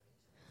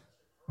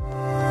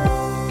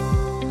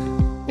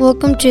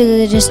Welcome to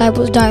the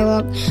Disciples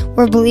Dialogue,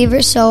 where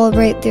believers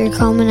celebrate their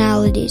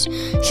commonalities,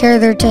 share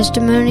their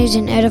testimonies,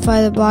 and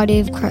edify the body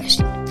of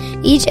Christ.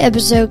 Each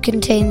episode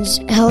contains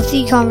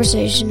healthy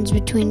conversations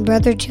between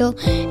Brother Till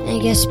and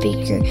a guest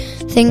speaker.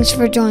 Thanks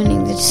for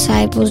joining the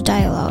Disciples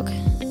Dialogue.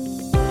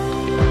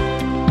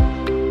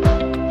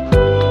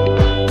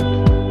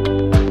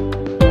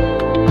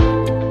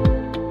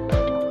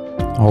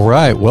 All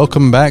right,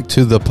 welcome back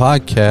to the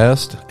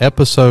podcast,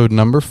 episode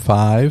number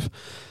 5.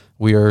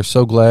 We are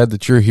so glad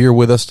that you're here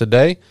with us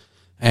today,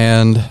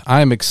 and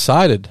I am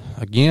excited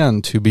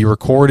again to be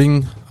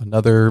recording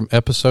another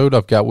episode.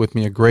 I've got with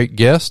me a great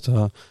guest.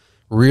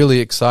 Really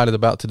excited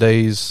about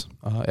today's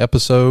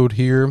episode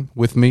here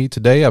with me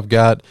today. I've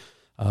got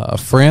a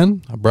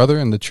friend, a brother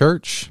in the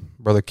church,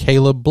 Brother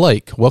Caleb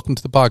Blake. Welcome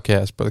to the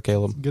podcast, Brother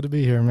Caleb. Good to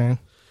be here, man.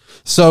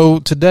 So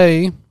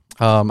today,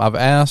 I've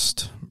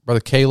asked Brother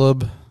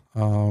Caleb.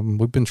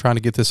 We've been trying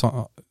to get this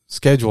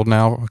scheduled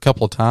now a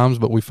couple of times,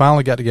 but we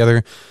finally got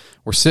together.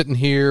 We're sitting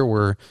here.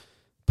 We're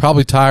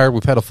probably tired.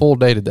 We've had a full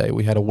day today.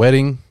 We had a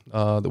wedding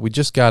that we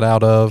just got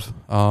out of.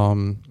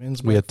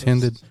 We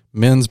attended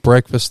men's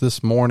breakfast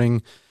this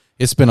morning.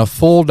 It's been a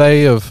full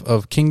day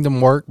of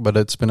kingdom work, but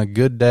it's been a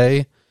good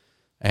day,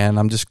 and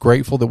I'm just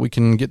grateful that we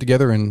can get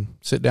together and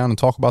sit down and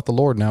talk about the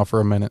Lord now for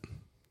a minute.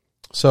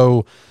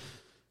 So,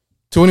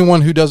 to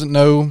anyone who doesn't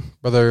know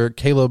Brother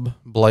Caleb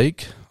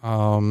Blake,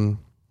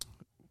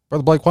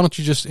 Brother Blake, why don't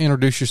you just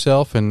introduce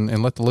yourself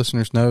and let the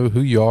listeners know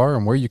who you are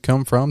and where you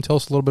come from? Tell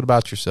us a little bit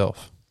about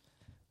yourself.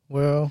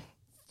 Well,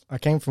 I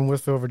came from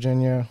Whitfield,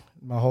 Virginia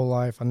my whole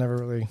life. I never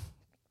really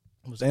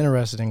was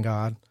interested in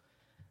God.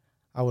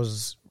 I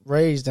was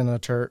raised in a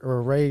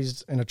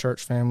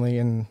church family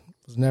and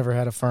was never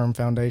had a firm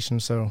foundation,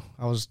 so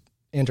I was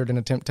entered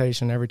into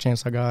temptation every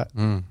chance I got.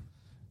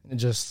 It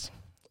just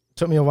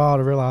took me a while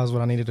to realize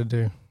what I needed to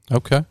do.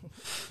 Okay.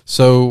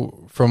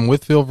 So, from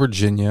Whitfield,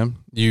 Virginia,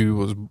 you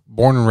was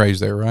born and raised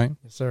there, right?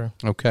 Yes, sir.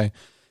 Okay.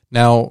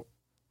 Now,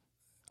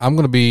 I'm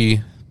going to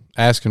be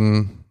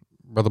asking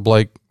Brother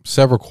Blake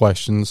several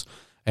questions,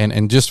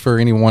 and just for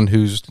anyone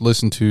who's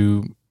listened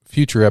to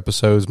future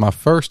episodes, my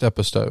first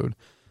episode,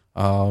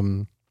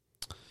 the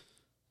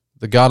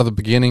God of the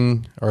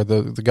beginning, or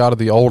the God of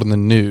the old and the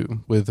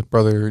new, with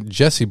Brother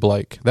Jesse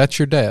Blake. That's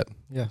your dad.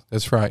 Yeah.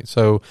 That's right.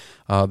 So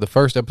the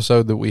first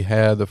episode that we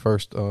had, the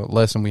first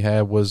lesson we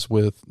had was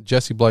with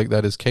Jesse Blake.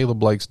 That is Caleb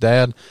Blake's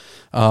dad.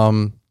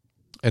 And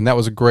that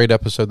was a great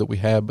episode that we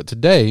had. But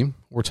today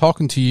we're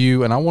talking to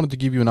you, and I wanted to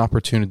give you an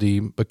opportunity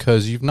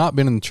because you've not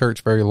been in the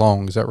church very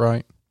long. Is that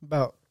right?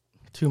 About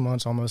 2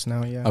 months almost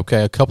now, yeah.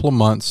 Okay, a couple of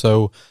months.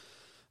 So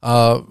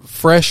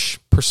fresh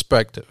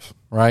perspective,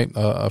 right?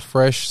 A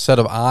fresh set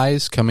of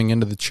eyes coming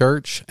into the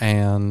church,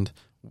 and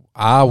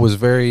I was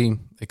very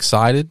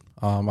excited.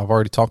 I've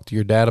already talked to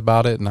your dad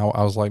about it, and I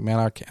was like, man,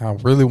 I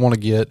really want to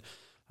get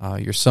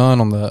your son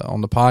on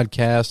the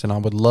podcast, and I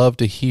would love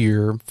to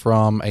hear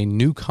from a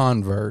new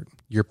convert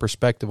your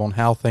perspective on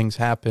how things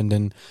happened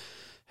and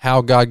how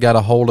God got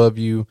a hold of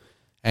you,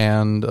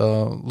 and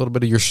a little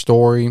bit of your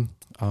story.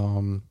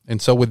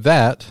 And so with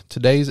that,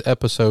 today's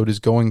episode is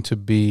going to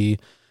be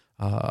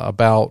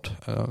about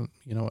a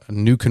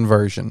new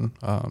conversion,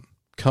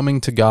 coming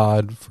to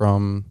God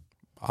from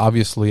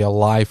obviously a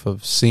life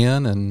of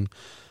sin and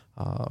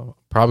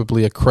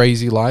probably a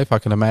crazy life. I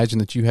can imagine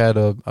that you had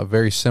a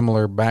very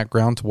similar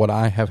background to what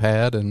I have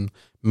had, and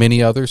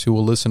many others who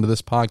will listen to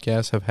this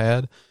podcast have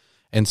had.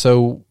 And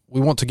so we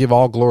want to give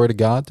all glory to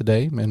God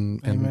today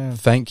and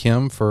thank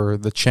Him for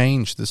the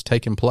change that's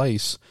taken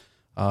place.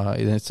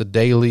 And it's a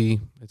daily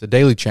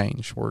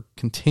change. We're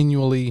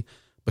continually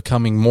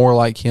becoming more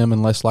like Him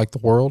and less like the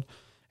world.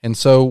 And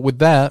so with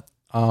that,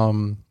 I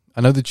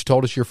know that you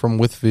told us you're from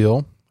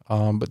Whitfield,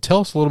 but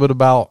tell us a little bit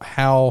about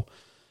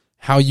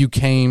how you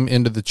came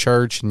into the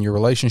church and your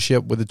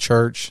relationship with the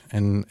church,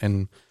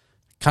 and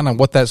kind of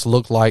what that's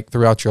looked like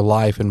throughout your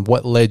life and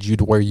what led you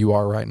to where you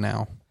are right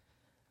now.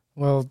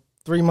 Well,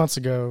 3 months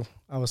ago,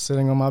 I was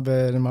sitting on my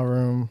bed in my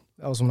room.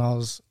 That was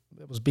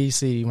it was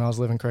BC, when I was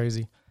living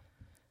crazy.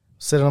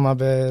 Sitting on my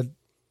bed,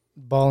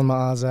 bawling my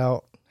eyes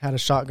out, had a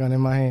shotgun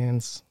in my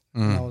hands.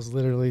 And I was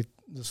literally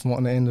just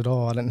wanting to end it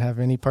all. I didn't have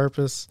any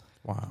purpose.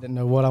 Wow. Didn't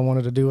know what I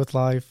wanted to do with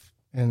life.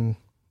 And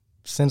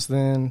since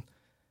then,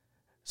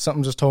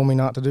 something just told me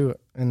not to do it.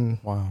 And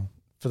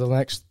for the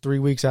next 3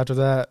 weeks after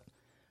that,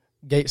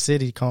 Gate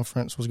City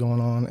conference was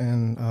going on,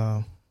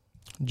 and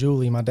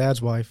Julie, my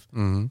dad's wife,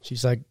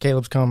 she's like,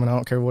 Caleb's coming, I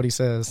don't care what he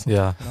says.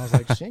 Yeah. And I was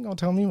like, she ain't going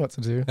to tell me what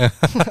to do.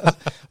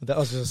 That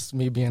was just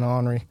me being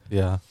ornery.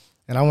 Yeah.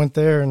 And I went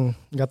there and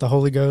got the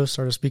Holy Ghost,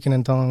 started speaking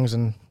in tongues,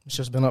 and it's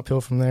just been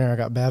uphill from there. I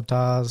got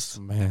baptized.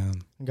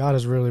 Man. God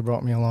has really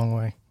brought me a long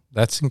way.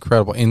 That's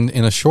incredible. In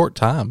a short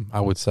time,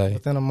 I would say.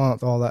 Within a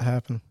month, all that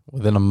happened.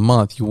 Within a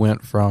month, you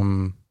went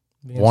from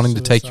wanting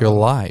to take your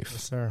life,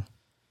 yes, sir,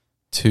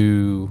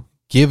 to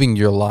giving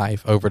your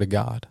life over to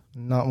God.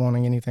 Not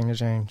wanting anything to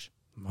change.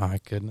 My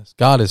goodness.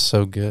 God is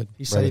so good.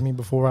 He saved me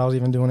before I was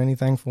even doing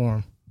anything for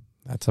Him.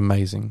 That's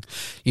amazing.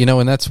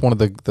 And that's one of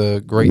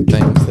the great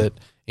things that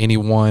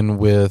anyone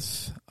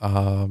with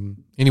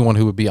anyone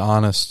who would be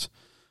honest,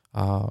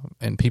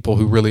 and people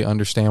who really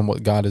understand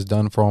what God has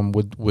done for them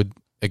would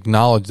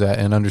acknowledge that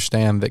and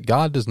understand that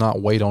God does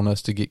not wait on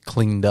us to get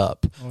cleaned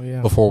up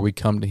before we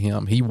come to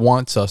Him. He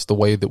wants us the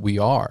way that we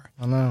are.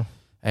 I know.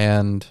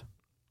 And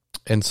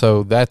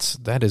so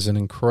that is an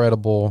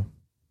incredible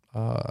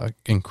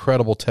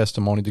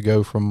testimony to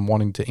go from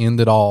wanting to end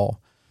it all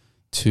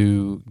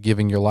to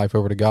giving your life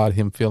over to God,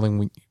 Him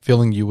filling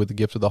you with the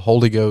gift of the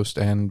Holy Ghost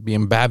and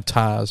being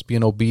baptized,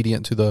 being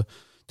obedient to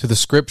the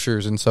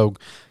Scriptures. And so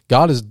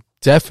God has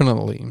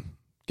definitely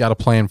got a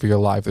plan for your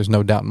life. There's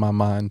no doubt in my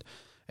mind.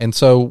 And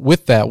so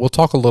with that, we'll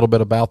talk a little bit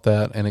about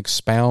that and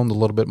expound a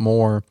little bit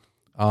more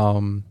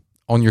on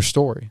your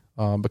story,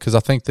 because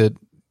I think that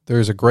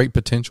there's a great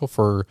potential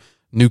for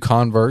new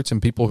converts and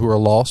people who are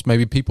lost,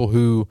 maybe people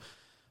who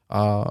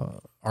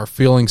are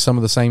feeling some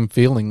of the same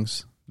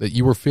feelings that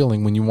you were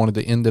feeling when you wanted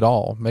to end it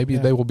all. Maybe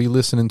they will be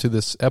listening to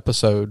this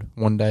episode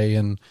one day,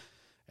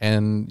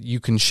 and you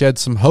can shed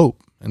some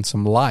hope and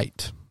some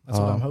light. That's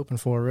what I'm hoping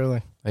for,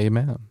 really.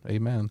 Amen.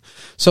 Amen.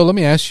 So let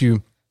me ask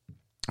you,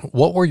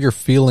 what were your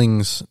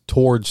feelings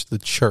towards the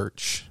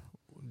church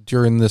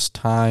during this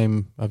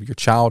time of your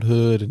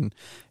childhood and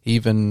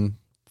even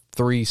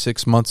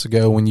 3-6 months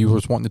ago when you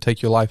was wanting to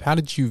take your life? How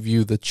did you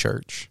view the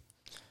church?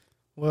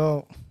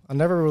 Well, I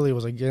never really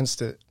was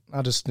against it.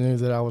 I just knew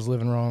that I was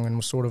living wrong and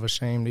was sort of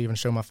ashamed to even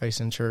show my face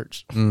in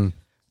church.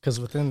 Because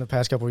within the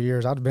past couple of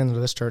years, I'd been to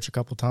this church a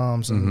couple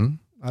times, and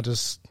I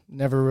just I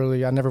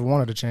never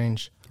wanted to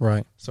change.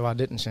 Right. So I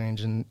didn't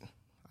change, and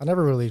I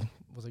never really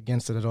was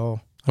against it at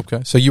all.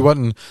 Okay. So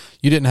you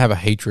didn't have a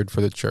hatred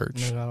for the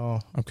church. Not at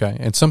all. Okay.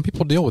 And some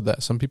people deal with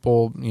that. Some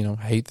people,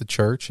 hate the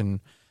church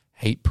and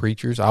hate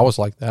preachers. I was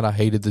like that. I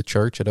hated the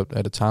church at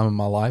a time in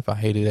my life. I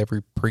hated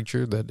every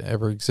preacher that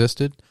ever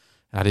existed.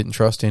 I didn't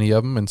trust any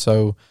of them. And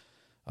so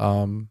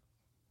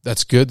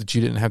that's good that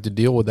you didn't have to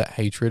deal with that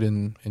hatred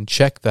and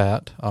check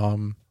that.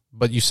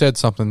 But you said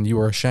something, you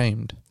were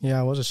ashamed. Yeah,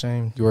 I was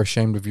ashamed. You were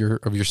ashamed of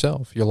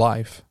yourself, your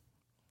life.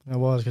 I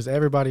was, because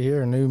everybody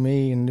here knew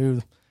me and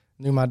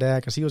knew my dad,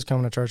 because he was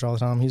coming to church all the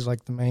time. He's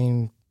like the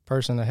main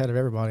person ahead of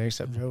everybody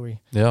except Joey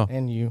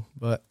and you.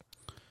 But,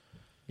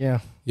 yeah.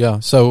 Yeah,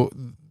 so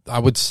I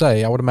would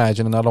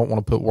imagine, and I don't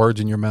want to put words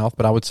in your mouth,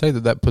 but I would say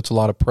that puts a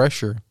lot of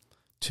pressure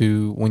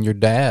to when your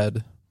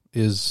dad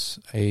is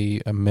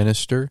a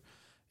minister,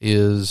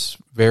 is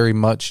very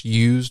much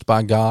used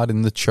by God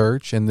in the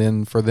church, and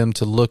then for them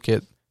to look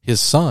at his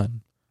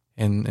son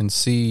and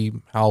see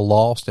how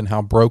lost and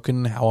how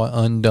broken, how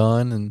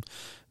undone, and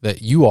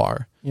that you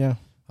are. Yeah.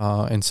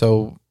 And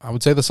so I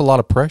would say that's a lot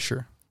of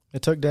pressure.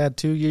 It took Dad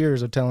 2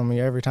 years of telling me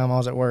every time I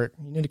was at work,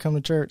 you need to come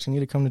to church, you need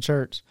to come to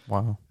church.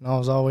 Wow. And I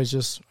was always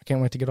just, I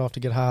can't wait to get off to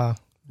get high.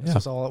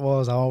 That's all it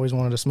was. I always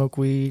wanted to smoke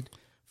weed.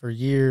 For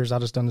years, I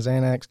just done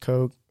Xanax,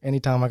 Coke,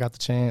 anytime I got the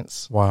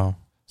chance. Wow.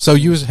 So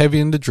you was heavy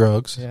into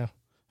drugs. Yeah.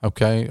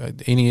 Okay.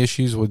 Any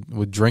issues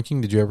with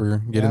drinking? Did you ever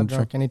get into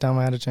drink anytime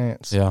I had a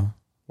chance. Yeah.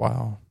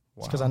 Wow.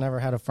 It's because I never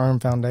had a firm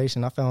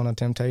foundation. I fell into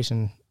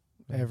temptation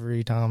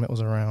every time it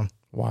was around.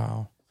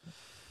 Wow.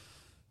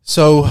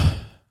 So,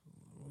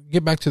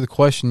 get back to the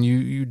question.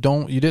 You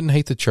didn't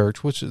hate the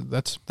church, which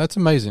that's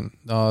amazing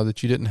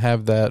that you didn't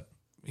have that.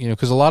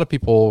 Because a lot of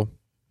people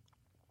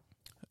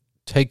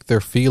take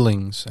their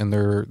feelings and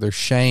their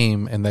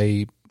shame and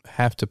they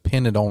have to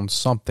pin it on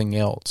something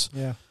else.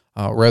 Yeah.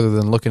 Rather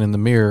than looking in the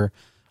mirror,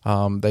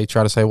 they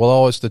try to say,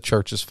 "Well, it's the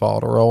church's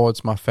fault," or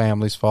it's my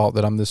family's fault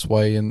that I'm this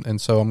way. And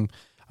so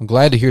I'm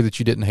glad to hear that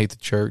you didn't hate the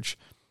church.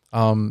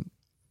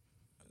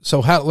 So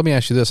let me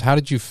ask you this: how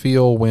did you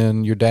feel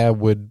when your dad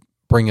would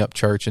bring up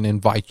church and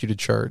invite you to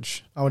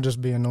church? I would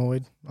just be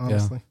annoyed,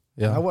 honestly.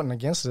 Yeah. I wasn't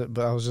against it,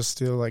 but I was just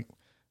still like,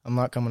 I'm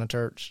not coming to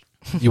church.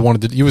 You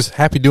was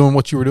happy doing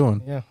what you were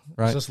doing. Yeah.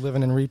 Right. Just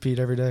living in repeat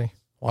every day.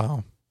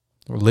 Wow.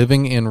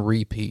 Living in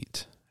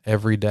repeat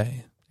every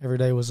day. Every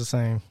day was the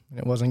same, and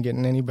it wasn't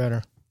getting any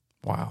better.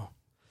 Wow.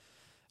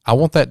 I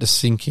want that to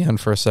sink in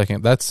for a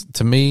second.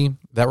 To me,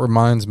 that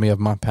reminds me of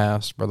my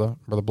past, brother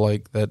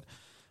Blake, that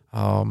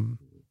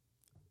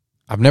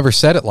I've never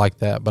said it like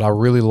that, but I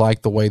really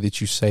like the way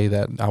that you say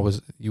that.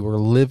 You were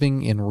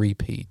living in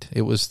repeat.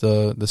 It was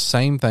the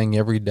same thing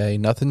every day.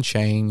 Nothing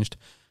changed.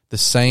 The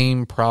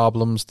same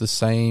problems, the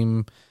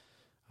same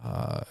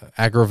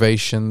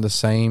aggravation, the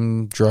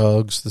same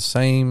drugs, the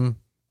same,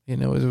 it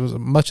was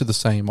much of the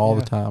same all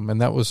the time. And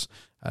that was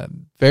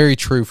very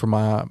true for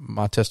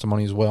my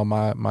testimony as well.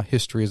 My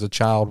history as a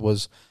child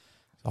was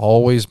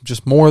always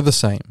just more of the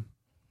same,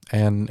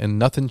 and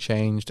nothing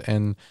changed.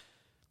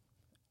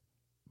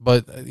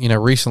 But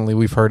recently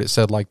we've heard it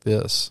said like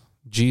this: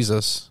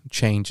 Jesus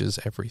changes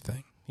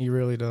everything. He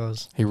really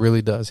does. He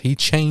really does. He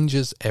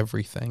changes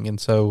everything. And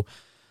so,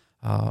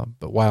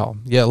 but wow.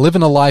 Yeah,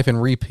 living a life in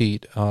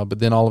repeat, but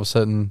then all of a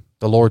sudden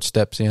the Lord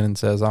steps in and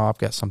says, I've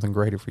got something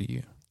greater for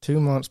you. 2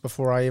 months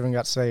before I even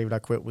got saved, I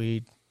quit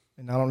weed.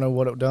 And I don't know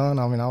what it done.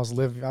 I mean, I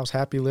was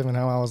happy living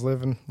how I was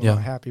living. Well,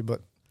 not happy,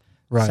 but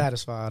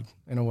satisfied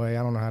in a way.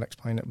 I don't know how to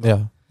explain it.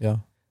 But yeah.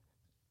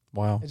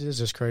 Wow. It is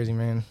just crazy,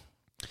 man.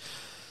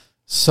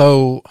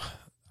 So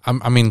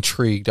I'm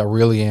intrigued. I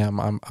really am.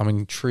 I'm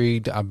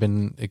intrigued. I've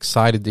been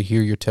excited to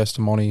hear your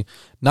testimony,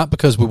 not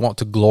because we want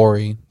to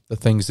glory the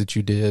things that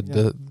you did,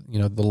 the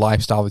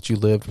lifestyle that you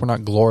lived. We're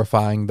not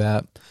glorifying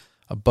that,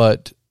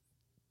 but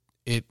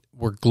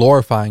we're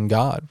glorifying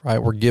God,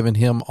 right? We're giving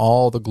Him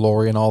all the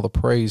glory and all the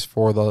praise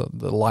for the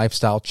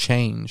lifestyle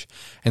change.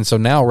 And so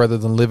now, rather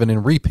than living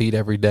in repeat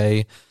every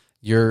day,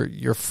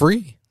 you're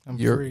free.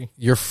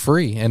 You're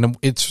free, and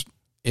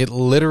it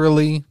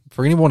literally,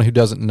 for anyone who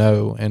doesn't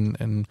know,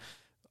 and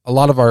a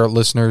lot of our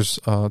listeners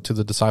to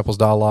the Disciples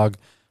Dialogue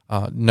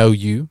know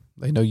you.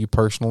 They know you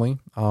personally,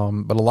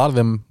 but a lot of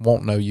them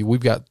won't know you.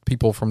 We've got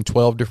people from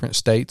 12 different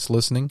states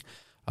listening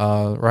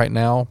right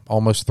now,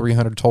 almost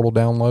 300 total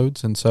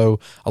downloads. And so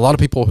a lot of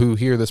people who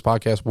hear this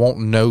podcast won't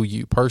know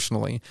you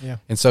personally. Yeah.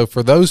 And so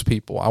for those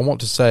people, I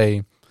want to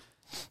say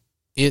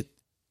it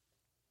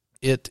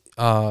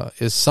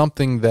is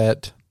something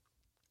that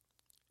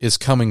is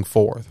coming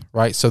forth,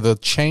 right? So the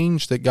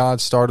change that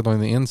God started on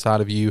the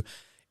inside of you,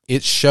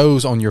 it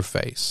shows on your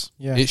face.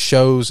 Yeah. It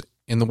shows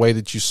in the way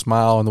that you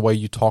smile and the way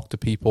you talk to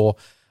people.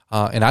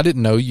 And I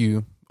didn't know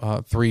you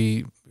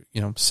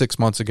 6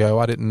 months ago.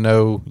 I didn't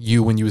know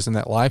you when you was in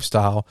that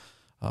lifestyle.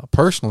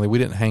 Personally, we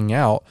didn't hang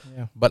out,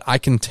 but I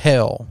can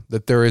tell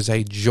that there is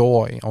a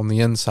joy on the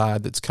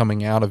inside that's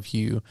coming out of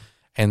you.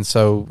 And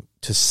so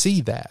to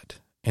see that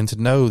and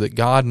to know that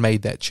God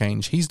made that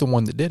change, He's the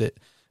one that did it,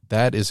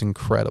 that is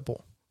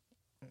incredible.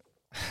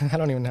 I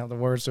don't even have the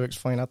words to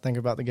explain. I think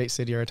about the Gate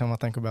City every time I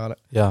think about it.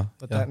 Yeah.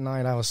 But that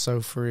night I was so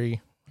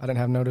free. I didn't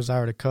have no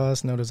desire to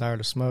cuss, no desire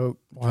to smoke,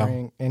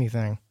 drink,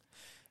 anything.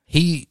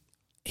 He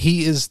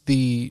is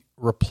the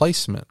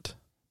replacement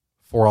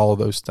for all of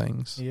those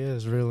things. He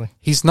is, really.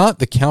 He's not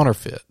the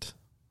counterfeit,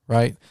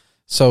 right?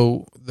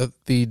 So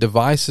the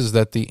devices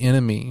that the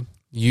enemy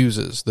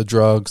uses, the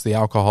drugs, the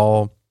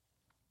alcohol,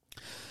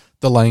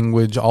 the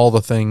language, all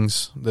the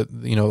things that,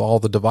 all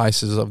the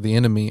devices of the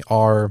enemy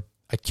are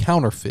a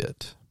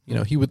counterfeit.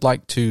 He would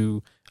like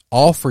to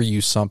offer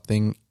you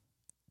something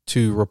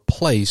to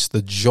replace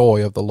the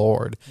joy of the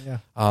Lord. Yeah.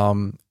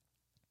 And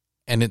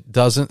it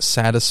doesn't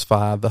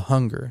satisfy the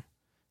hunger,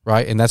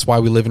 right? And that's why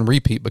we live in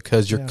repeat,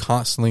 because you're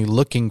constantly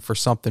looking for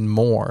something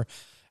more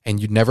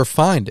and you never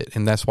find it.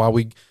 And that's why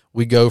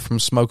we go from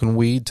smoking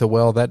weed to,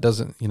 well, that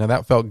doesn't,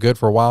 that felt good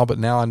for a while, but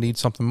now I need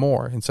something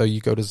more. And so you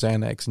go to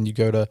Xanax and you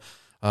go to,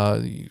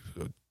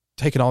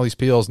 taking all these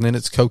pills, and then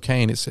it's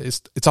cocaine.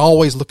 It's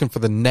always looking for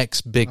the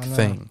next big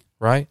thing,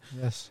 right?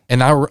 Yes.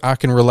 And I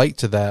can relate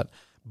to that.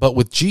 But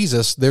with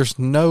Jesus, there's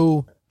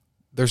no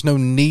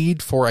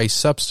need for a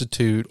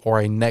substitute or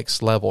a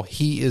next level.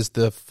 He is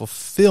the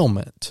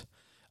fulfillment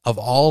of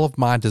all of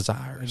my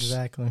desires.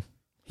 Exactly.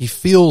 He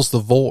fills the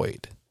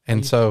void.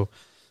 And so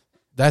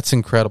that's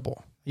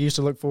incredible. I used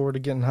to look forward to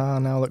getting high,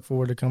 now I look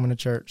forward to coming to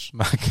church.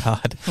 My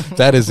God,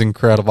 that is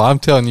incredible. I'm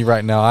telling you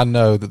right now, I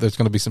know that there's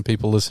going to be some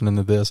people listening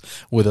to this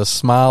with a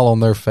smile on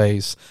their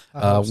face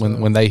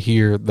when they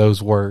hear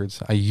those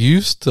words. I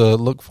used to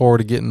look forward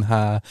to getting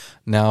high,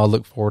 now I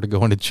look forward to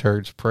going to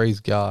church.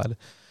 Praise God.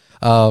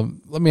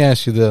 Let me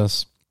ask you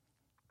this.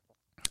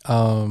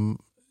 Do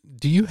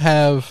you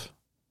have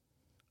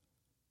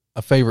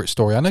a favorite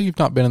story? I know you've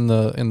not been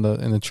in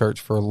the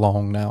church for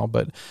long now,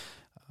 but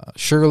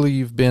surely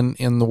you've been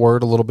in the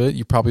Word a little bit.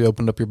 You probably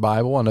opened up your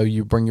Bible. I know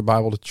you bring your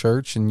Bible to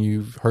church and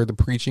you've heard the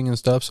preaching and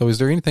stuff. So is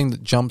there anything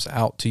that jumps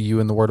out to you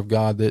in the Word of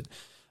God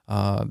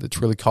that's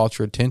really caught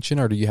your attention,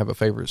 or do you have a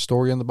favorite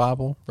story in the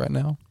Bible right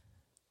now?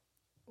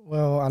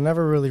 Well, I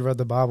never really read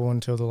the Bible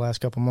until the last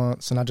couple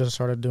months, and I just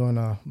started doing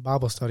a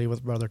Bible study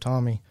with Brother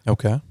Tommy.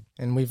 Okay.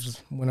 And we've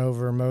went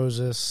over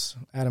Moses,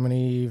 Adam and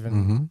Eve,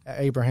 and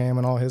Abraham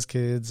and all his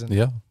kids.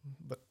 And,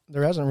 but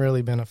there hasn't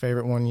really been a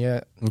favorite one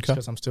yet,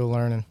 because I'm still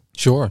learning.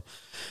 Sure.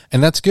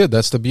 And that's good.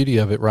 That's the beauty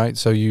of it, right?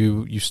 So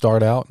you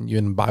start out and you're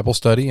in Bible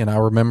study, and I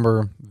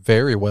remember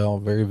very well,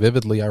 very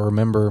vividly, I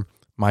remember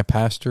my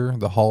pastor,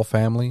 the Hall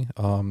family,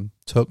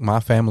 took my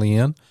family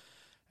in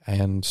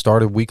and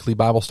started weekly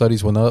Bible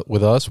studies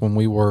with us when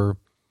we were,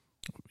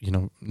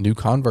 new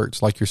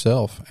converts like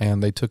yourself.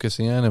 And they took us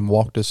in and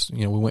walked us,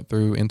 we went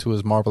through Into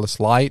His Marvelous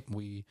Light.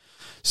 We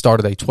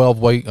started a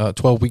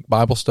 12-week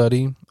Bible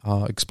study,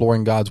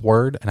 exploring God's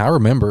Word. And I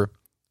remember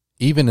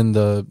even in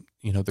the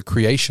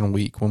creation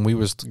week when we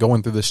was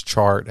going through this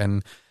chart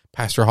and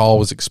Pastor Hall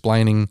was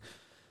explaining,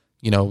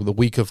 the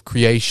week of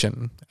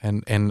creation.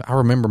 And I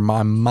remember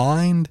my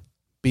mind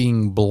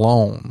being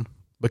blown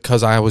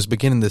because I was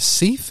beginning to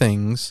see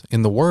things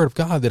in the Word of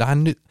God that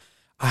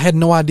I had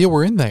no idea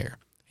were in there.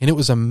 And it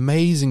was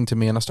amazing to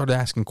me. And I started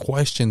asking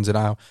questions, and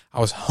I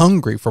was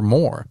hungry for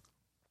more.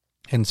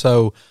 And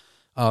so,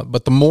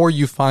 but the more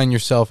you find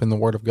yourself in the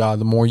Word of God,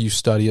 the more you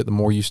study it, the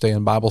more you stay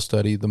in Bible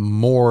study, the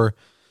more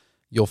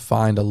you'll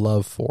find a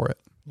love for it.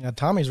 Yeah,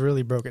 Tommy's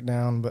really broke it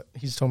down, but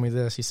he's told me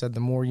this. He said,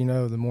 the more you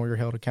know, the more you're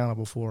held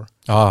accountable for.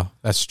 Ah,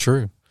 that's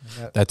true.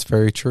 That's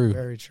very true.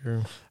 Very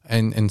true.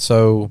 And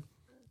so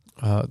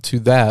to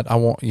that, I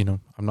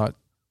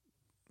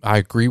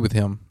agree with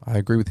him.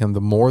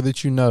 The more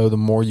that you know, the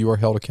more you are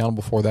held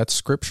accountable for. That's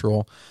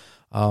scriptural.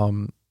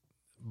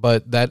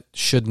 but that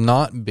should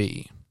not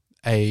be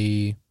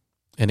an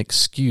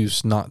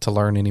excuse not to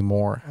learn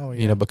anymore. Oh,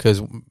 yeah.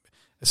 Because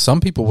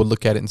some people would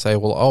look at it and say,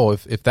 well,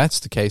 if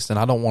that's the case, then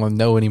I don't want to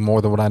know any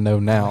more than what I know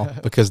now,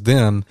 because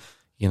then,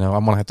 I'm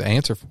going to have to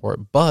answer for it.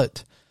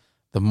 But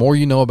the more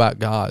you know about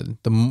God,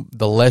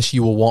 the less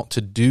you will want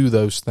to do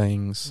those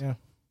things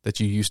that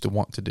you used to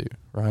want to do,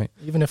 right?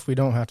 Even if we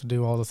don't have to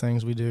do all the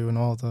things we do and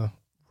all the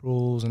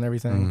rules and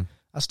everything,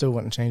 I still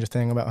wouldn't change a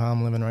thing about how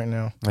I'm living right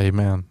now.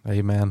 Amen.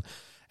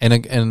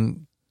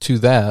 And to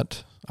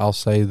that, I'll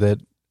say that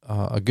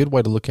a good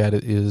way to look at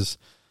it is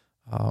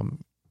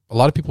a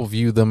lot of people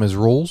view them as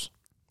rules.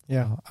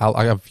 Yeah.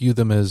 I view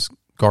them as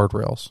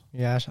guardrails.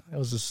 Yeah,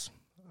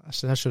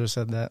 I should have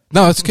said that.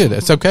 No, it's good.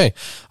 It's okay.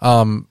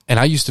 And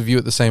I used to view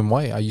it the same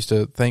way. I used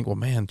to think, well,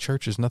 man,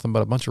 church is nothing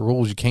but a bunch of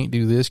rules. You can't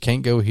do this,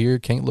 can't go here,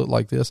 can't look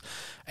like this.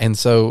 And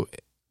so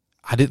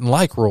I didn't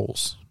like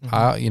rules.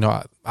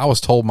 I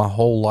was told my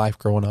whole life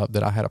growing up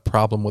that I had a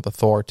problem with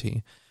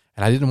authority,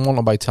 and I didn't want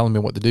nobody telling me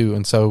what to do.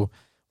 And so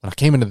when I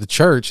came into the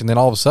church, and then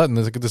all of a sudden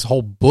there's this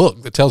whole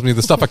book that tells me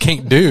the stuff I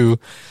can't do,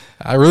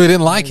 I really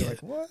didn't like it.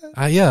 Like, what?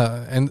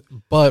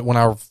 But when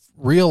I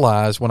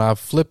realized, when I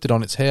flipped it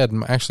on its head,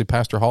 and actually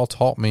Pastor Hall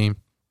taught me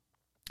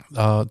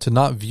to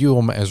not view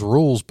them as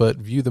rules, but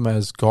view them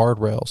as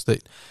guardrails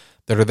that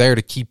are there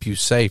to keep you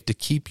safe, to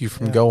keep you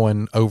from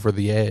going over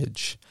the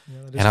edge.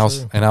 Yeah,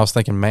 I was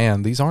thinking,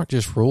 man, these aren't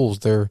just rules.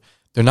 They're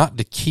not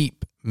to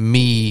keep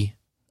me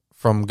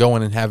from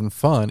going and having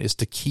fun. It's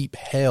to keep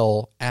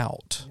hell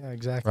out. Yeah,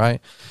 exactly.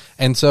 Right.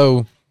 And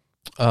so,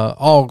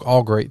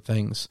 all great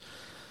things.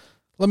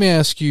 Let me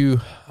ask you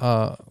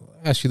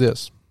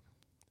this: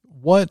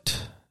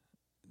 what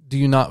do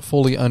you not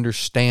fully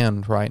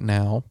understand right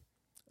now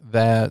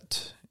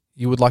that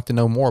you would like to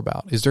know more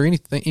about? Is there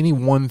any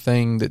one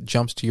thing that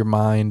jumps to your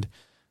mind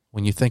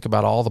when you think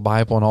about all the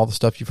Bible and all the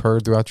stuff you've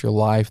heard throughout your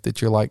life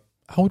that you're like,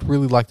 I would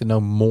really like to know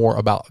more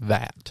about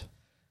that?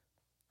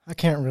 I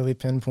can't really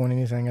pinpoint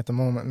anything at the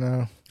moment,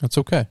 no. That's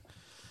okay.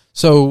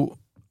 So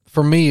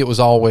for me, it was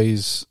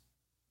always,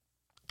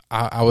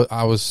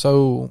 I was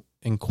so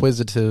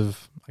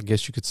inquisitive, I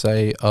guess you could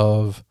say,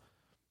 of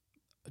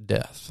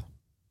death,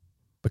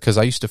 because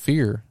I used to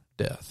fear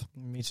death.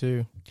 Me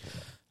too.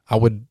 I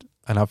would,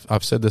 and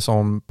I've said this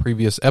on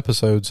previous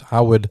episodes,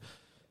 I would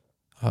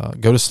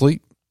go to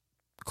sleep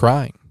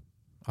crying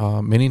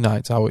many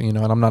nights. And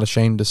I'm not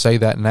ashamed to say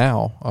that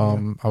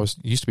now. I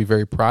used to be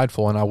very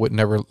prideful, and I would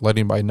never let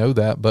anybody know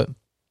that, but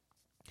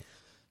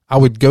I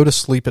would go to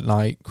sleep at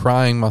night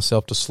crying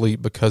myself to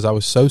sleep because I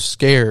was so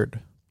scared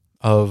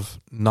of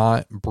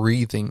not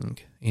breathing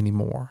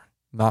anymore,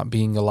 not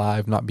being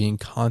alive, not being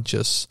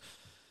conscious.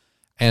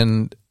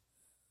 And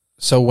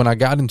so when I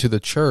got into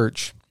the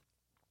church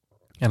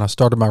and I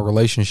started my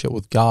relationship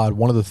with God,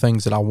 one of the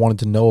things that I wanted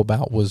to know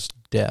about was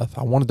death.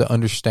 I wanted to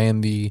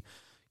understand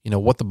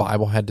what the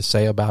Bible had to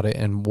say about it,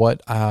 and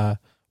what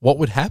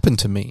would happen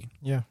to me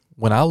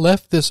when I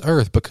left this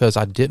earth, because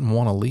I didn't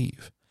want to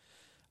leave.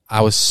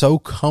 I was so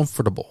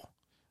comfortable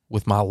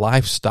with my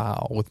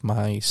lifestyle, with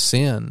my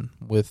sin,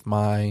 with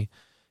my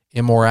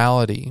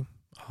immorality,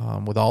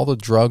 with all the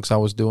drugs I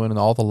was doing and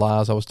all the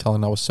lies I was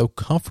telling. I was so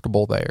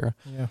comfortable there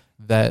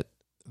that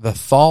the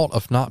thought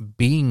of not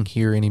being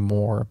here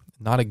anymore,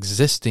 not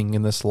existing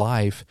in this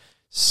life,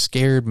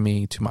 scared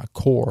me to my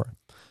core.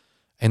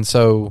 And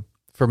so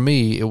for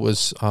me, it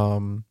was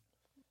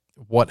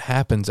what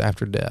happens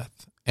after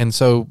death. And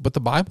so, but the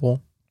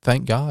Bible,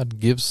 thank God,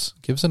 gives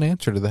an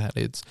answer to that.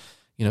 It's,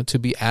 to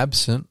be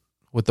absent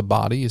with the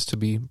body is to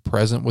be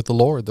present with the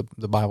Lord,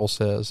 the Bible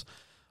says.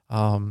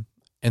 And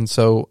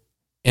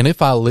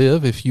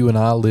if you and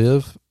I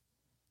live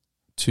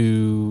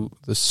to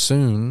the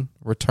soon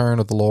return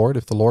of the Lord,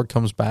 if the Lord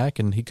comes back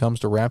and he comes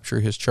to rapture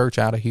his church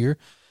out of here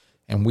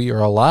and we are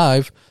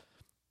alive,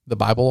 the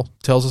Bible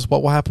tells us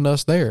what will happen to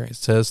us there. It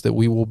says that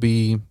we will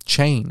be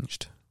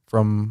changed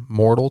from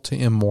mortal to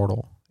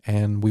immortal,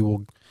 and we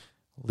will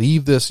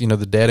leave this,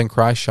 the dead in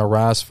Christ shall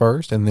rise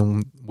first, and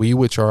then we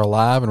which are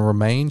alive and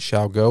remain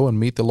shall go and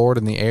meet the Lord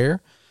in the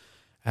air.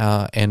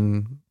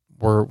 And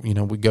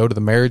we go to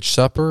the marriage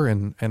supper,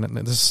 and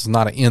this is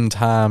not an end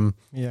time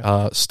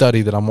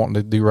study that I'm wanting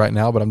to do right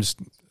now, but I'm just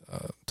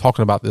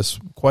talking about this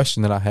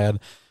question that I had.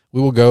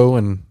 We will go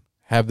and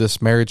have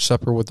this marriage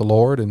supper with the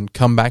Lord and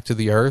come back to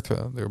the earth.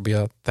 There will be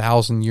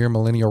 1,000-year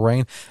millennial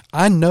reign.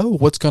 I know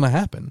what's going to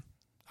happen.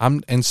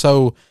 And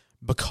so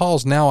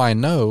because now I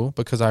know,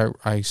 because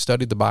I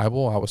studied the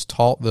Bible, I was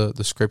taught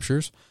the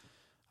scriptures,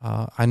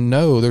 I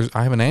know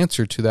I have an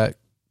answer to that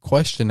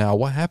question now.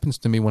 What happens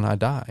to me when I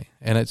die?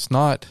 And it's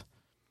not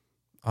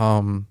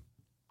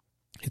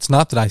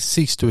that I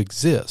cease to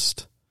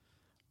exist,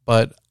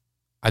 but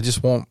I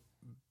just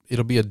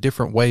it'll be a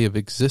different way of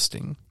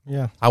existing.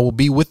 Yeah. I will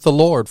be with the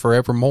Lord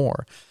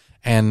forevermore,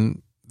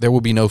 and there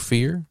will be no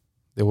fear.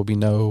 There will be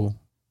no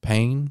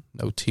pain,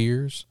 no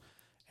tears.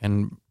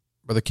 And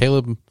Brother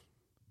Caleb,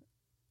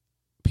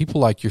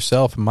 people like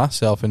yourself and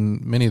myself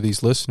and many of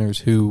these listeners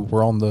who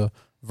were on the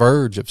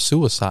verge of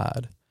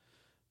suicide,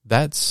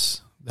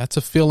 that's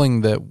a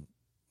feeling that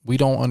we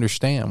don't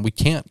understand. We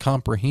can't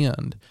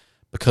comprehend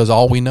because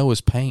all we know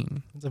is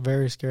pain. It's a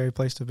very scary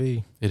place to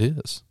be. It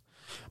is.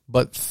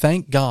 But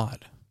thank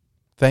God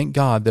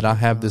that I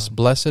have this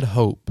blessed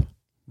hope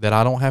that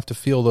I don't have to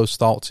feel those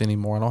thoughts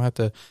anymore. I don't have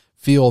to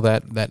feel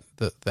the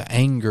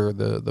anger,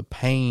 the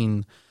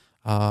pain,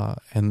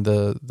 and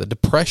the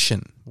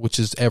depression, which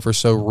is ever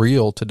so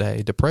real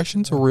today.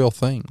 Depression's a real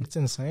thing. It's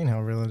insane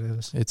how real it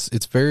is.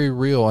 It's very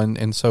real,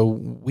 and so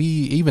we,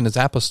 even as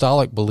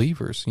apostolic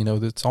believers,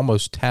 it's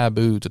almost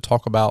taboo to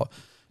talk about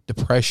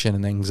depression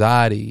and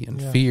anxiety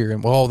and fear,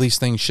 and all these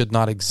things should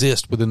not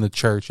exist within the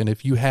church. And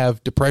if you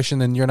have depression,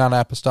 then you're not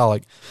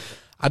apostolic.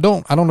 I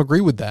don't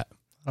agree with that.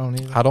 I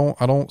don't either.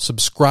 I don't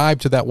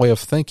subscribe to that way of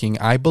thinking.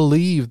 I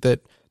believe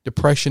that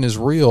depression is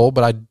real,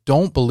 but I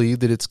don't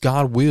believe that it's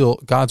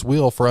God's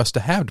will for us to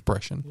have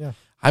depression. Yeah.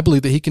 I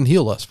believe that He can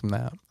heal us from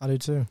that. I do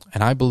too.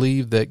 And I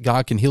believe that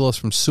God can heal us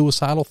from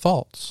suicidal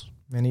thoughts.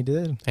 And He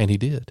did. And He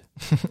did.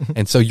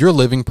 And so you're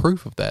living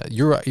proof of that.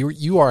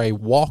 You are a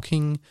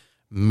walking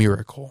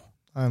miracle.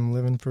 I'm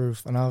living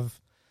proof. And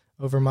I've,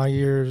 over my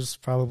years,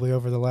 probably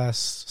over the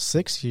last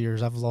 6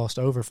 years, I've lost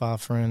over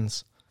 5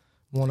 friends.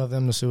 One of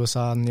them to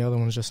suicide, and the other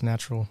one's just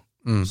natural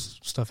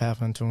stuff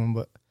happening to them.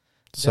 But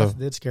death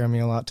did scare me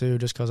a lot too,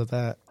 just because of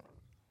that.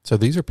 So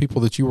these are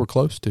people that you were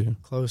close to.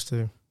 Close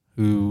to.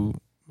 Who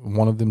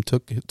one of them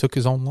took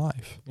his own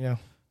life. Yeah.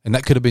 And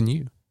that could have been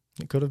you.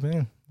 It could have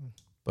been.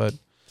 But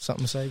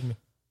something saved me.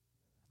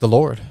 The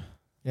Lord.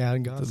 Yeah,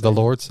 God. The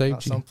Lord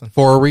saved you. Something.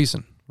 For a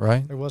reason,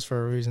 right? It was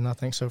for a reason. I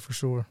think so for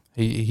sure.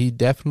 He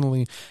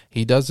definitely,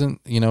 he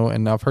doesn't,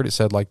 and I've heard it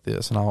said like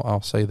this, and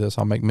I'll say this,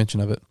 I'll make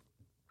mention of it.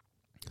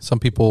 Some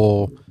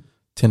people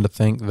tend to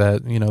think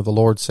that, the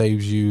Lord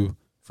saves you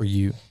for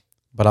you.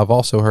 But I've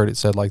also heard it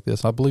said like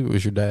this. I believe it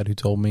was your dad who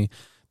told me,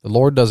 the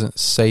Lord doesn't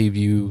save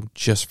you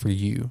just for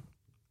you.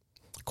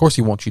 Of course,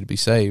 He wants you to be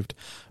saved,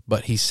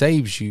 but He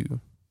saves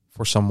you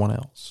for someone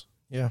else.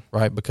 Yeah.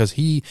 Right? Because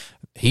He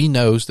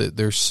knows that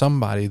there's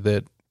somebody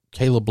that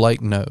Caleb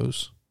Blake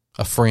knows,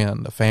 a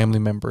friend, a family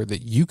member,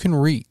 that you can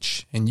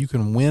reach and you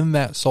can win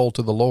that soul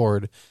to the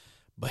Lord,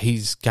 but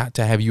He's got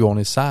to have you on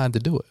His side to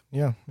do it.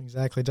 Yeah,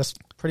 exactly. Just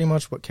pretty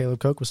much what Caleb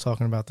Koch was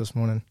talking about this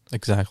morning.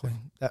 Exactly.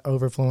 That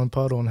overflowing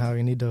puddle and how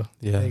you need to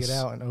take it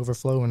out and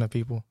overflow into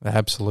people.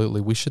 Absolutely.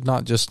 We should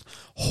not just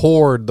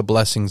hoard the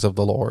blessings of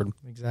the Lord.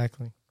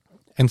 Exactly.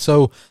 And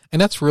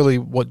that's really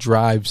what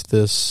drives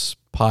this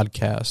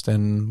podcast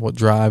and what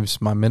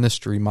drives my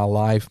ministry, my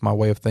life, my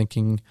way of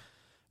thinking,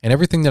 and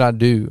everything that I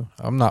do.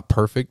 I'm not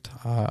perfect.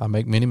 I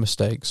make many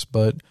mistakes,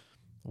 but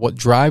what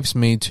drives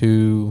me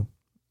to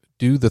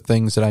do the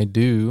things that I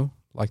do,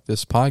 like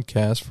this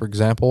podcast, for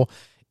example,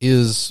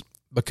 is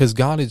because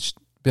God has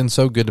been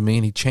so good to me,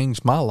 and He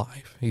changed my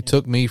life. He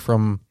took me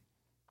from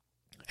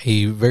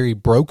a very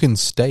broken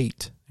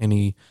state, and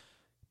He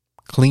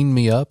cleaned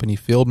me up, and He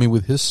filled me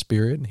with His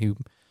Spirit, and He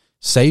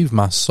saved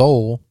my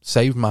soul,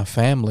 saved my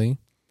family,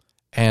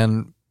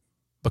 and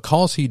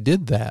because He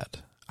did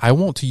that, I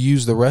want to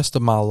use the rest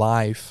of my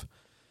life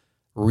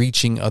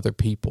reaching other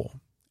people.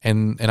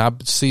 And I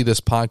see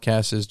this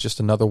podcast as just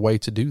another way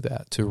to do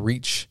that, to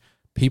reach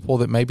people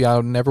that maybe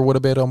I never would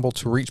have been able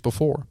to reach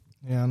before.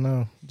 Yeah, I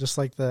know. Just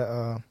like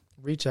the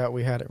reach out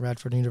we had at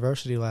Radford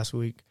University last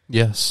week.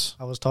 Yes.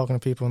 I was talking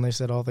to people, and they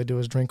said all they do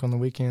is drink on the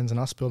weekends,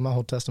 and I spilled my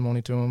whole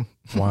testimony to them.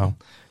 Wow.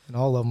 And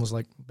all of them was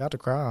like about to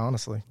cry,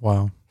 honestly.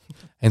 Wow.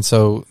 And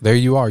so there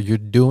you are.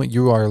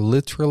 You are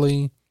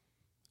literally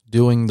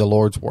doing the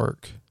Lord's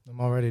work.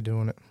 I'm already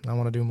doing it. I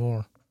want to do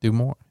more. Do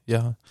more.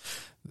 Yeah.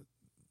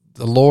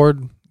 The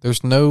Lord,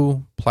 there's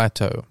no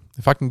plateau.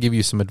 If I can give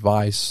you some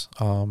advice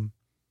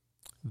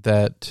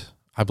that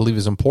I believe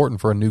is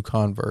important for a new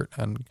convert,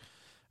 and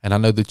I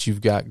know that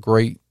you've got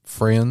great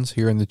friends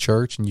here in the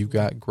church and you've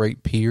got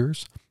great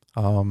peers,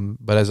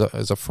 but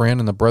as a friend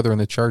and a brother in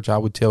the church, I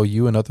would tell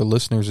you and other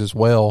listeners as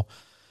well,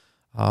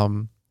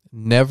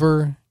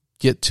 never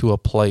get to a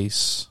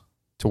place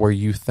to where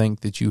you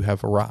think that you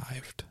have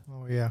arrived.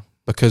 Oh, yeah.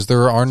 Because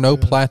there are no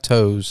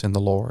plateaus in the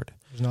Lord.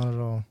 There's not at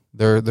all.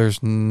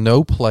 There's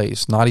no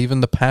place, not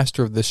even the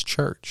pastor of this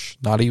church,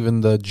 not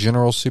even the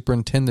general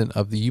superintendent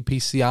of the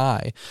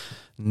UPCI,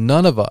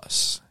 none of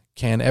us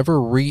can ever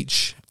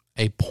reach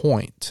a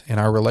point in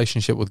our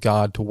relationship with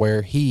God to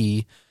where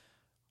He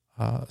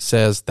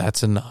says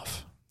that's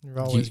enough. You're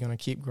always going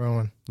to keep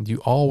growing. You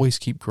always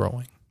keep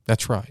growing.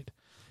 That's right.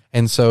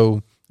 And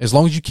so as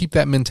long as you keep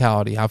that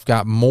mentality, I've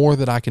got more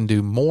that I can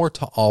do, more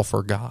to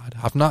offer God.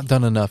 I've not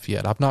done enough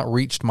yet. I've not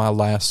reached my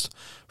last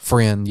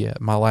friend yet,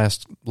 my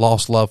last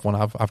lost loved one.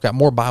 I've got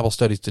more Bible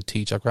studies to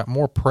teach. I've got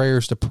more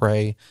prayers to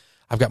pray.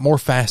 I've got more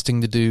fasting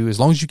to do. As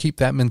long as you keep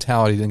that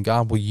mentality, then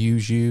God will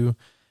use you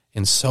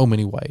in so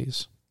many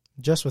ways.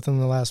 Just within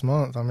the last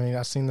month, I mean,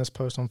 I seen this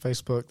post on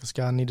Facebook. This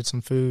guy needed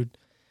some food.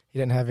 He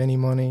didn't have any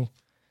money.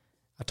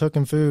 I took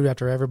him food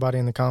after everybody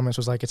in the comments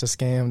was like, it's a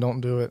scam,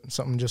 don't do it.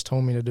 Something just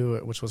told me to do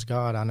it, which was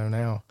God, I know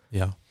now.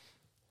 Yeah.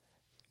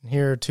 And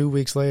here, 2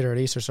 weeks later at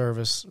Easter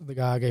service, the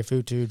guy I gave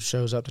food to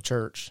shows up to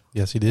church.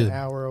 Yes, he did. An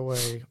hour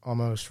away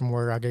almost from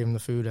where I gave him the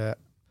food at.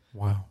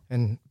 Wow.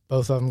 And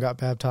Both of them got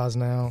baptized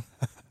now.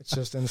 It's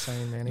just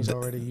insane, man. He's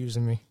already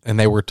using me. And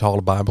they were taught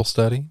a Bible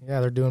study.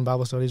 Yeah, they're doing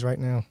Bible studies right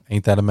now.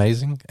 Ain't that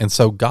amazing? And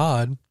so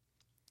God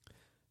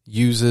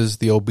uses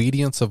the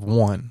obedience of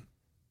one,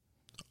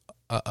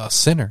 a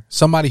sinner,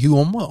 somebody who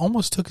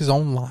almost took his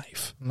own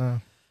life,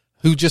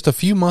 who just a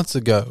few months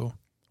ago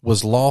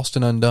was lost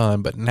and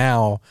undone, but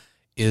now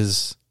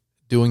is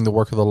doing the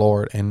work of the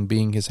Lord and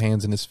being his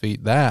hands and his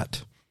feet.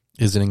 That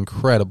is an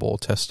incredible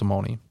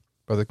testimony,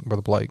 Brother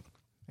Blake.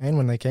 And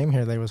when they came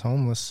here, they was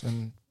homeless,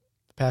 and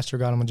the pastor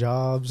got them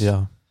jobs.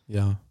 Yeah.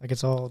 Like,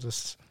 it's all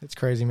just, it's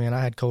crazy, man.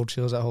 I had cold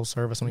chills that whole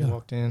service when he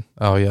walked in.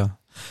 Oh, yeah.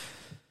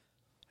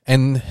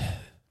 And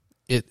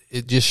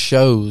it just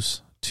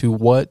shows to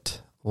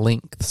what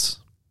lengths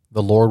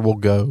the Lord will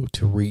go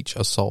to reach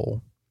a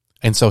soul.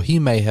 And so he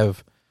may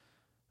have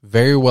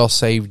very well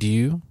saved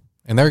you.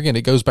 And there again,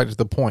 it goes back to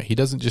the point. He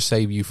doesn't just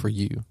save you for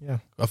you. Yeah.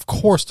 Of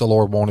course the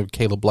Lord wanted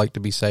Caleb Blake to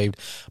be saved,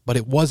 but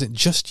it wasn't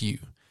just you.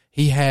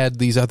 He had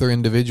these other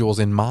individuals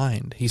in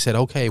mind. He said,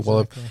 okay, well,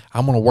 if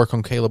I'm going to work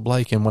on Caleb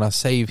Blake, and when I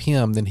save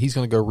him, then he's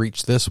going to go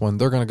reach this one.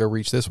 They're going to go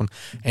reach this one.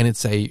 And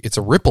it's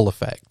a ripple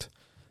effect.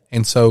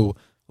 And so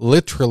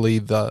literally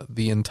the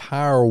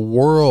entire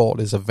world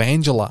is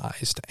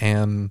evangelized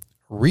and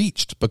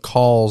reached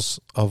because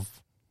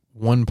of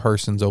one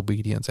person's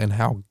obedience and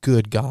how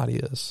good God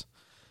is.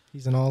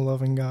 He's an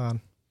all-loving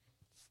God.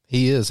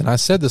 He is. And I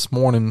said this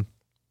morning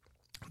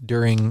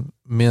during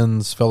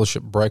men's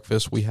fellowship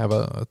breakfast, we have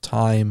a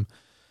time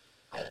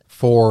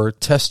for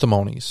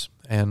testimonies,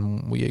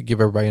 and we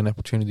give everybody an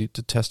opportunity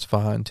to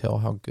testify and tell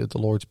how good the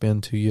Lord's been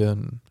to you,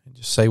 and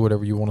just say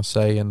whatever you want to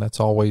say. And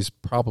that's always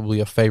probably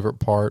a favorite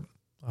part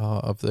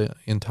of the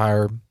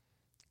entire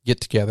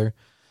get-together.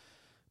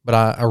 But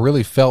I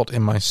really felt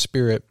in my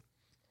spirit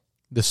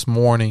this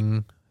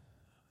morning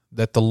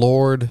that the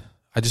Lord,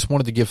 I just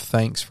wanted to give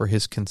thanks for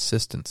his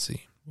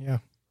consistency. Yeah.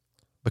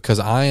 Because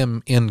I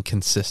am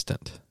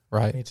inconsistent,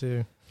 right? Me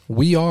too.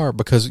 We are,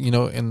 because,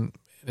 and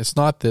it's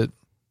not that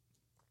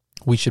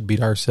we should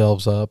beat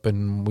ourselves up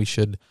and we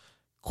should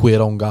quit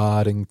on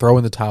God and throw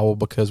in the towel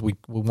because we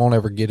won't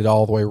ever get it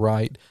all the way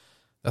right.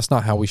 That's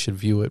not how we should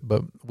view it.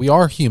 But we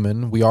are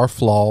human, we are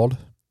flawed,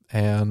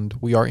 and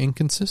we are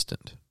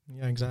inconsistent.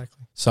 Yeah,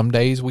 exactly. Some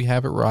days we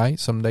have it right,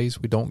 some days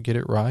we don't get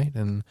it right.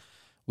 And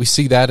we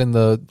see that in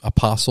the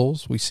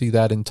apostles. We see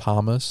that in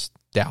Thomas,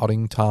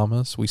 doubting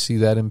Thomas. We see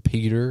that in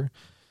Peter.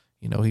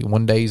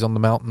 One day he's on the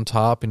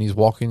mountaintop and he's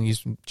walking,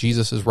 he's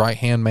Jesus'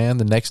 right-hand man.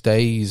 The next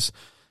day he's,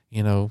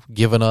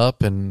 giving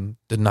up and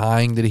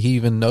denying that he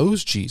even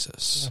knows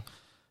Jesus.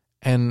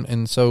 Yeah.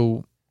 And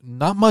so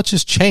not much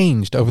has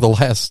changed over the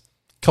last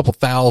couple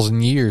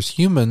thousand years.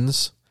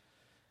 Humans,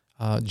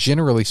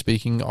 generally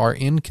speaking, are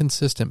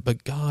inconsistent,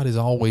 but God is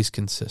always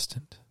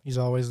consistent. He's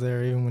always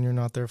there, even when you're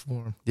not there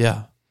for him.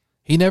 Yeah.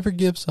 He never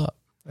gives up.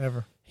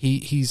 Ever.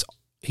 He's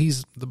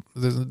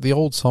the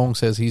old song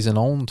says he's an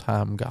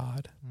on-time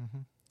God.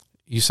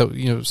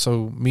 Mm-hmm.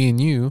 So me and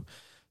you,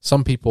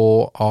 some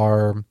people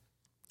are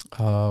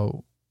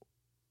on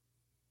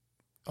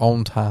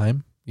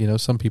time.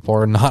 Some people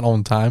are not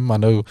on time. I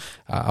know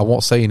I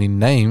won't say any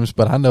names,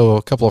 but I know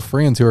a couple of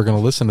friends who are going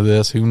to listen to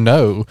this who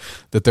know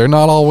that they're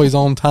not always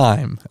on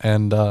time.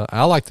 And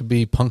I like to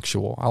be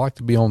punctual. I like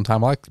to be on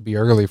time. I like to be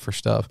early for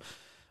stuff.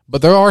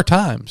 But there are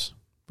times,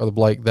 Brother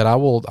Blake, that I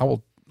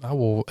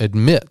will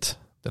admit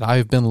that I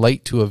have been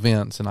late to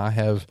events and I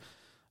have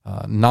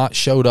not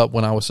showed up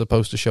when I was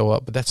supposed to show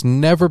up. But that's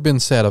never been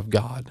said of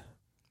God.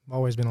 I've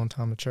always been on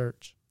time to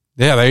church.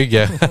 Yeah, there you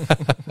go.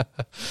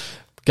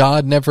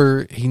 God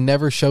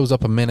never shows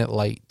up a minute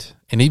late.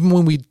 And even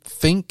when we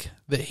think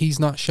that he's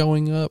not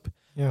showing up,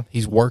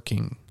 he's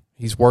working.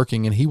 He's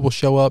working, and he will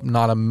show up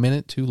not a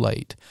minute too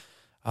late.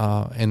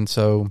 And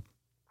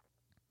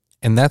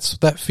that's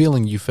that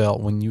feeling you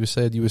felt when you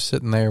said you were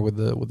sitting there with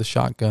the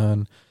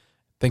shotgun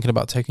thinking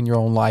about taking your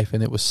own life,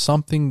 and it was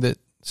something that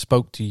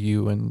spoke to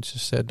you and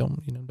just said,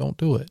 don't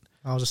do it.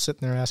 I was just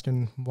sitting there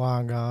asking,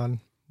 why, God?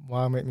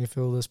 Why make me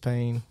feel this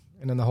pain?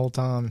 And then the whole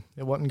time,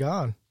 it wasn't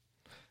God.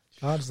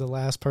 God's the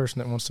last person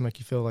that wants to make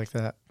you feel like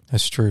that.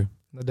 That's true.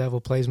 The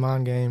devil plays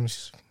mind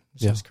games.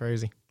 It's just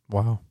crazy.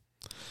 Wow.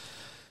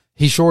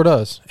 He sure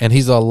does. And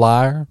he's a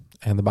liar,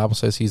 and the Bible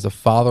says he's the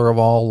father of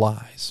all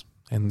lies.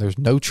 And there's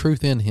no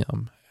truth in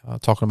him,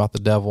 talking about the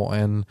devil.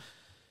 And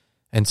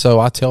so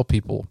I tell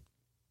people,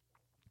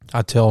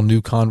 I tell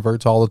new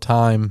converts all the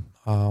time,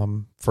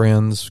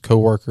 friends,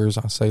 coworkers,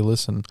 I say,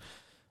 listen,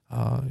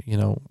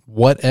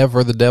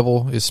 whatever the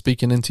devil is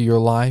speaking into your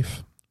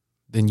life,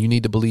 then you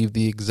need to believe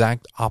the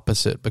exact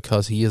opposite,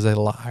 because he is a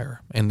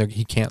liar and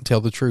he can't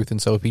tell the truth.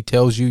 And so if he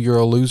tells you you're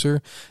a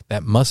loser,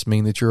 that must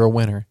mean that you're a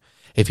winner.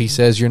 If he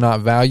says you're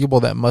not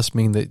valuable, that must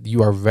mean that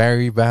you are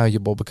very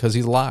valuable, because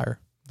he's a liar.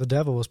 The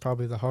devil was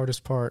probably the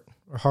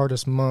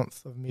hardest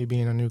month of me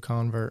being a new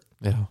convert.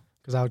 Yeah.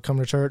 Because I would come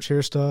to church,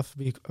 hear stuff,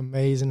 be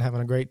amazing,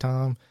 having a great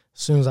time.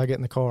 As soon as I get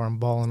in the car, I'm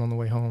bawling on the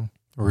way home.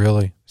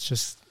 Really? It's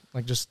just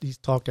he's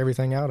talked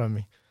everything out of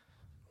me.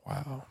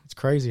 Wow. It's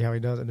crazy how he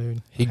does it,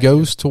 dude. He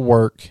goes to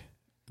work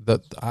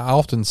I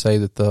often say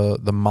that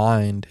the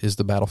mind is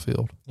the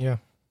battlefield. Yeah.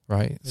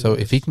 Right. So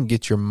if he can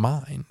get your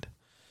mind,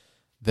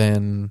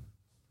 then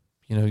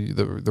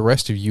the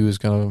rest of you is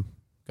gonna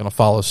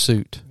follow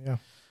suit. Yeah.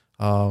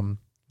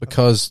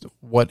 Because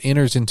what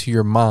enters into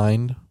your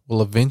mind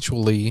will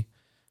eventually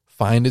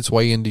find its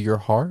way into your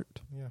heart.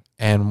 Yeah.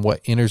 And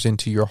what enters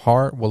into your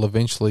heart will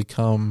eventually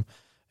come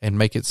and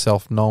make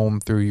itself known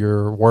through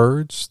your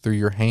words, through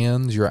your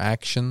hands, your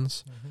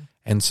actions. Mm-hmm.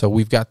 And so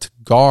we've got to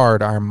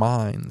guard our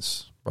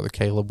minds, Brother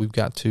Caleb.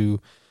 The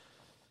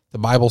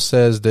Bible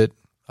says that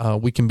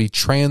we can be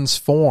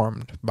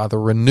transformed by the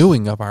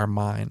renewing of our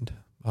mind.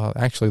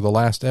 Actually, the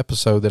last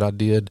episode that I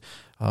did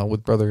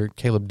with Brother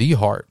Caleb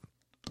Dehart,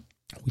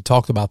 we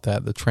talked about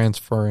that, the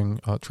transforming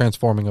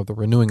of the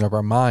renewing of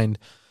our mind.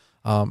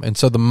 And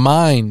so the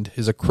mind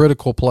is a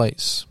critical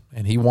place,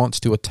 and he wants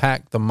to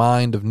attack the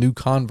mind of new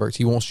converts.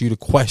 He wants you to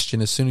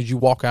question as soon as you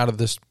walk out of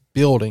this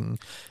building,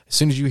 as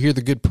soon as you hear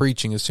the good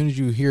preaching, as soon as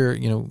you hear,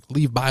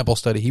 leave Bible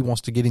study, he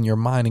wants to get in your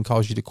mind and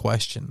cause you to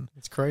question.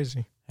 It's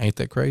crazy. Ain't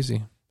that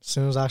crazy? As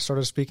soon as I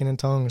started speaking in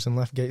tongues and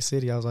left Gate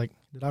City, I was like,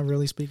 did I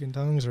really speak in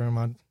tongues, or am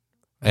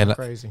I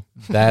crazy?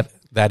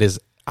 that is,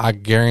 I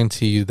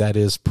guarantee you, that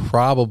is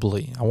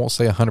probably, I won't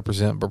say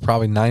 100%, but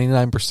probably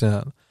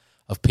 99%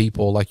 of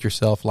people like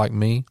yourself, like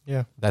me.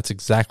 Yeah. That's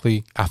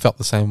exactly, I felt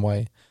the same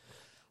way.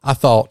 I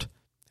thought,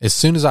 as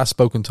soon as I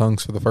spoke in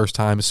tongues for the first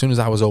time, as soon as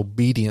I was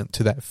obedient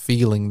to that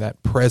feeling,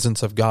 that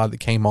presence of God that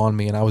came on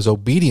me, and I was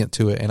obedient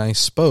to it, and I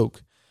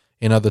spoke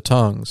in other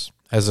tongues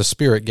as the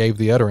Spirit gave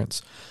the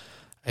utterance,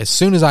 as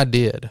soon as I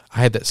did, I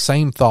had that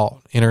same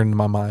thought enter into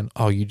my mind.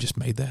 Oh, you just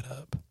made that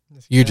up.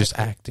 You're just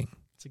acting.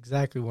 It's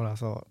exactly what I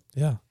thought.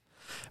 Yeah.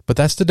 But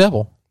that's the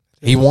devil.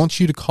 He wants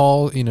you to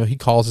call, he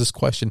calls this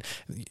question.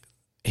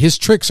 His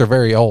tricks are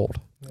very old.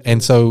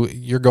 And so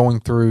you're going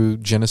through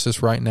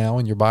Genesis right now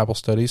in your Bible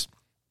studies,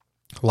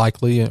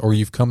 likely, or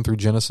you've come through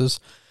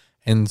Genesis.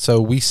 And so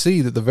we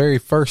see that the very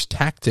first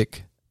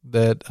tactic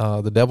that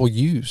the devil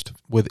used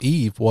with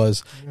Eve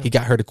was he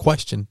got her to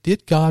question,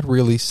 did God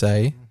really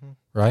say?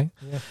 Right?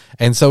 Yeah.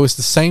 And so it's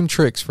the same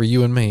tricks for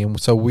you and me. And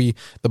so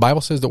the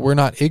Bible says that we're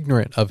not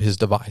ignorant of his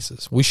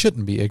devices. We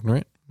shouldn't be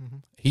ignorant. Mm-hmm.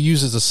 He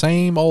uses the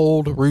same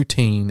old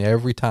routine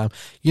every time.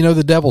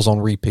 The devil's on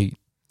repeat.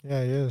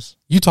 Yeah, he is.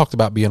 You talked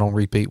about being on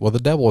repeat. Well, the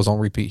devil is on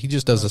repeat. He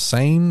just does the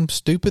same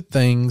stupid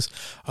things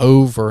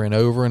over and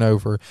over and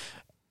over.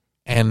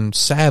 And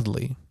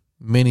sadly,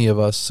 many of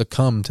us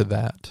succumb to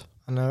that.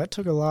 I know. It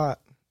took a lot.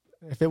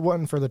 If it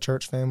wasn't for the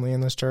church family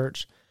in this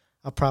church,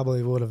 I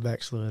probably would have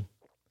backslid.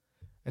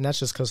 And that's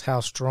just because how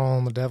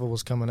strong the devil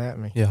was coming at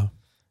me. Yeah.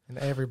 And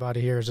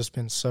everybody here has just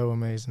been so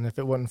amazing. If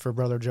it wasn't for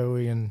Brother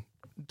Joey and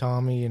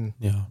Tommy and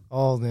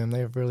all of them,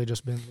 they've really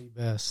just been the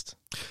best.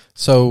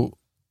 So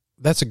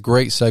that's a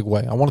great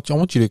segue. I want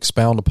you to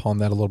expound upon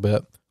that a little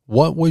bit.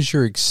 What was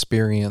your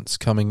experience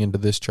coming into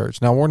this church?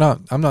 Now,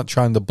 I'm not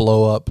trying to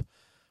blow up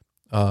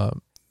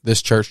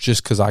this church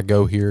just because I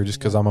go here, just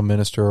because I'm a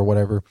minister or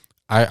whatever.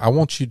 I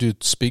want you to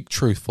speak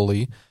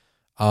truthfully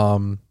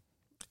and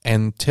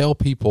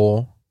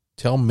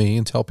tell me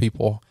and tell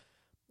people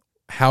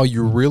how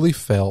you really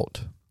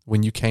felt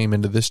when you came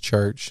into this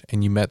church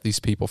and you met these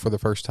people for the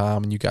first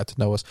time and you got to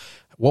know us.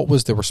 What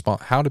was the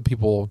response? How did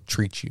people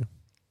treat you?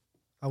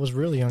 I was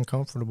really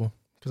uncomfortable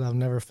because I've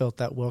never felt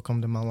that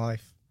welcomed in my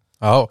life.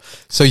 Oh,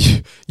 so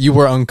you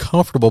were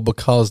uncomfortable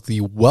because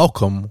the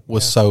welcome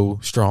was so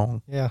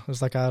strong. Yeah, it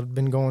was like I'd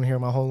been going here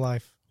my whole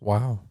life.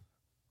 Wow.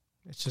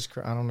 It's just,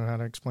 I don't know how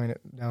to explain it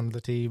down to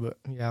the T, but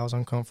I was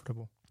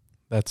uncomfortable.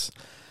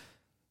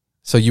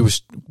 So you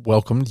was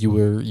welcomed. You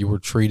were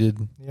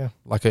treated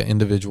like an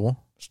individual.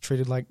 Was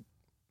treated like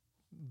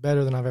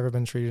better than I've ever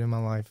been treated in my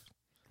life.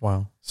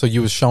 Wow. So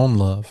you was shown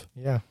love.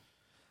 Yeah.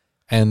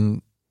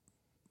 And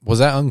was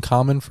that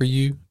uncommon for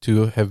you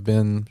to have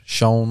been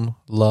shown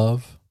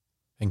love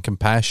and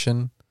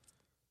compassion?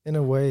 In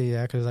a way,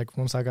 yeah, because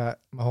once I got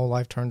my whole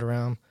life turned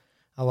around,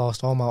 I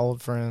lost all my old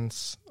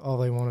friends. All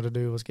they wanted to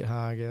do was get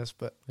high, I guess.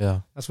 But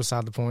that's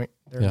beside the point.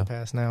 They're in the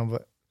past now.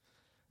 But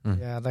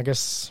I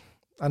guess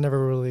I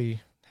never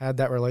really had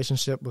that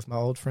relationship with my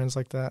old friends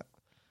like that.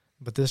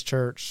 But this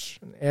church,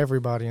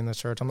 everybody in this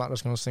church, I'm not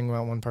just going to single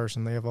out one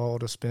person. They have all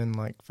just been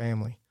like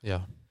family.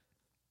 Yeah.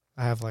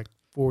 I have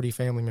 40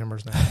 family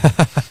members now.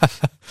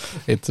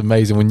 It's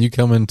amazing when you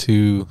come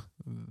into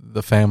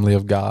the family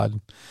of God.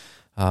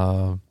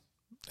 And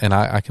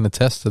I can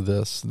attest to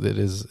this.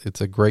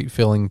 It's a great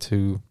feeling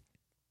to,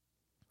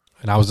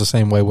 and I was the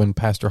same way when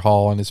Pastor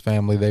Hall and his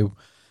family, they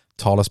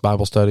taught us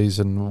Bible studies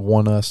and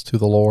won us to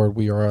the Lord.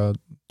 We are a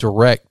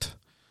direct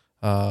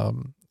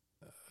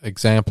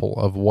example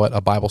of what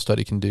a Bible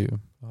study can do.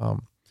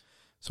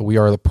 So we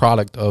are the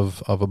product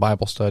of a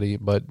Bible study,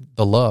 but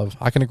the love,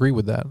 I can agree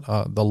with that.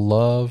 The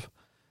love,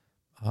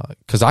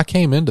 because I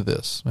came into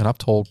this, and I've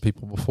told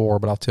people before,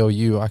 but I'll tell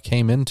you, I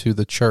came into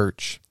the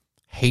church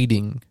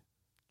hating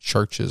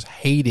churches,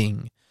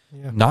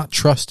 not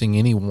trusting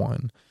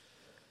anyone,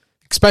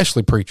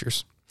 especially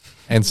preachers.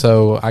 And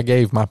so I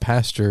gave my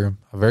pastor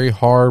a very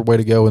hard way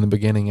to go in the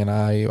beginning, and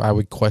I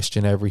would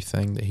question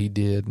everything that he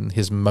did and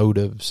his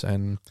motives,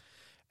 and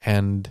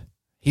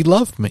he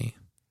loved me.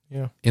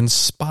 Yeah. In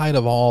spite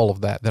of all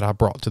of that I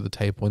brought to the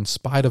table, in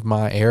spite of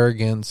my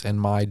arrogance and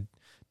my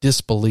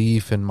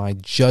disbelief and my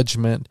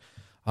judgment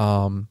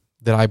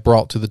that I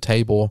brought to the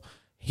table,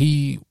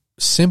 he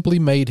simply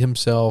made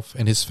himself,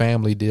 and his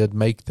family did,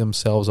 make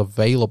themselves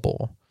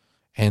available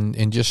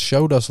and just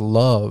showed us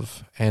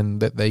love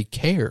and that they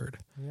cared.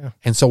 Yeah.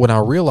 And so when I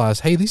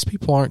realized, hey, these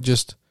people aren't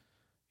just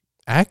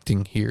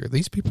acting here.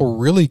 These people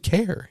really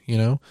care,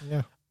 Yeah.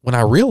 When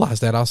I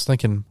realized that, I was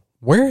thinking,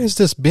 where has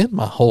this been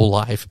my whole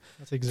life?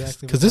 That's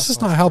exactly because this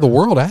is not how the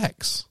world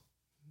acts.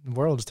 The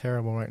world is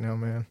terrible right now,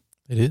 man.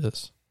 It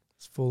is.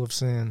 It's full of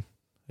sin.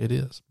 It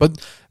is. But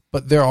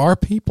there are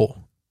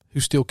people who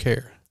still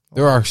care.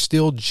 There are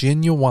still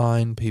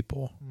genuine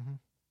people. Mm-hmm.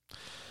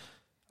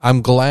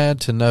 I'm glad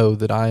to know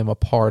that I am a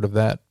part of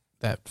that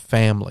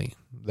family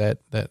that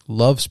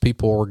loves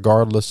people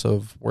regardless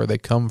of where they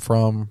come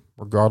from,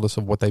 regardless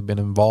of what they've been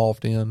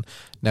involved in.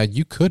 Now,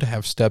 you could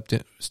have stepped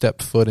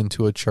foot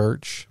into a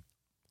church.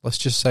 Let's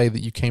just say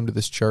that you came to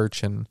this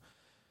church and,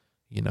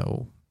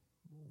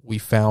 we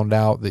found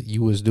out that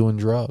you was doing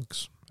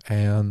drugs,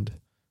 and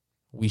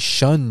we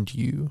shunned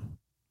you.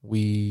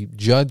 We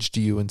judged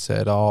you and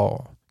said,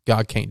 oh,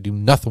 God can't do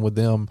nothing with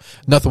them,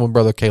 nothing with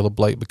Brother Caleb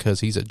Blake because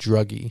he's a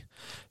druggie.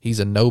 He's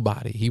a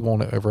nobody. He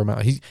won't ever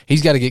amount.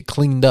 He's got to get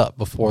cleaned up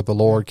before the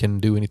Lord can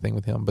do anything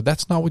with him. But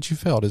that's not what you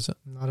felt, is it?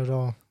 Not at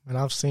all. And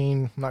I've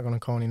seen, I'm not going to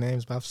call any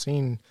names, but I've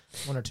seen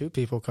one or two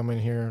people come in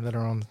here that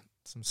are on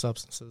some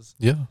substances.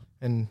 Yeah.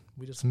 And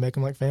we just make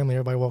them like family.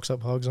 Everybody walks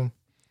up, hugs them.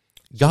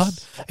 God.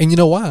 And you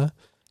know why?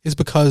 It's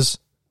because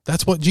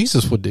that's what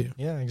Jesus would do.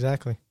 Yeah,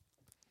 exactly.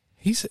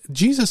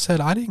 Jesus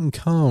said, I didn't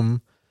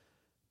come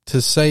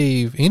to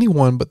save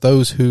anyone but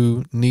those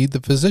who need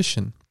the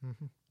physician.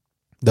 Mm-hmm.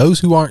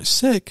 Those who aren't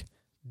sick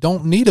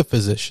don't need a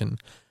physician.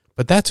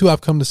 But that's who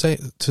I've come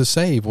to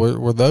save,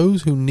 were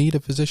those who need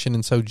a physician.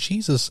 And so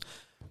Jesus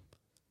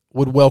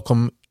would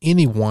welcome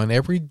anyone,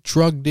 every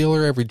drug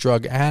dealer, every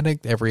drug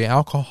addict, every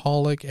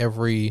alcoholic,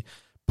 every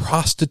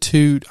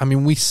prostitute. I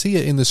mean, we see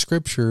it in the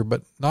Scripture,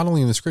 but not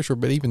only in the Scripture,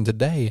 but even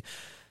today.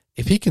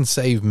 If he can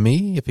save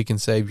me, if he can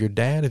save your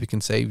dad, if he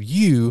can save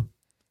you,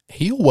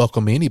 he'll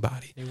welcome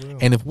anybody. He will.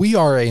 And if we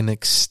are an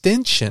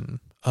extension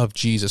of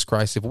Jesus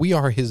Christ, if we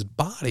are his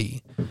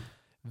body,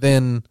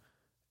 then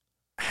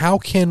how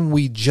can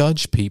we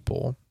judge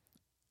people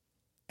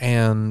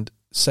and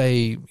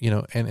say,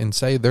 and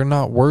say they're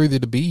not worthy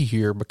to be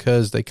here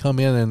because they come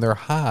in and they're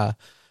high?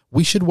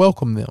 We should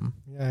welcome them.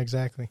 Yeah,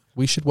 exactly.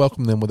 We should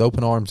welcome them with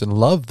open arms and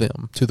love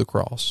them to the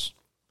cross.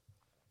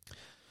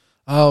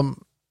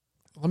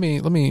 Let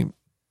me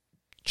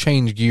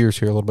change gears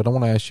here a little bit. I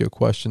want to ask you a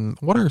question.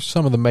 What are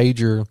some of the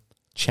major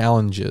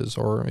challenges,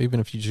 or even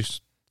if you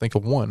just think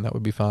of one, that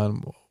would be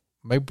fine,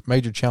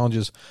 major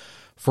challenges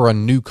for a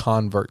new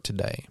convert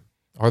today?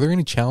 Are there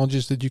any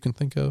challenges that you can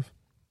think of?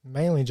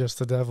 Mainly just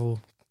the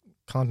devil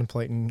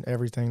contemplating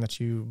everything that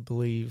you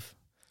believe.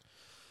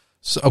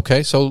 So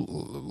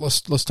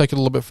let's take it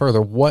a little bit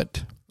further.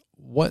 What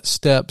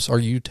steps are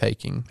you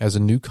taking as a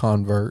new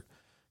convert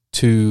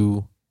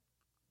to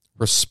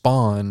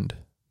respond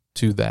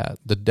to that,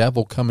 the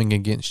devil coming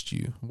against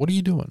you? What are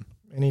you doing?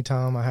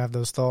 Anytime I have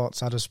those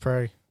thoughts, I just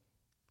pray.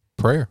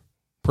 Prayer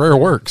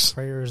works.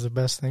 Prayer is the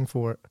best thing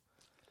for it.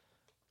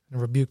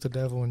 And rebuke the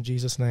devil in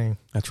Jesus' name.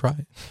 That's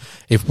right.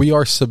 If we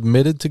are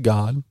submitted to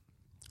God,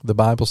 the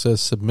Bible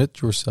says,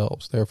 submit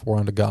yourselves, therefore,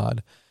 unto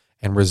God,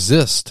 and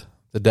resist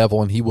the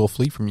devil, and he will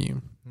flee from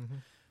you. Mm-hmm.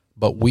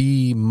 But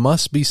we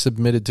must be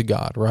submitted to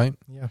God, right?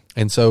 Yeah.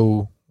 And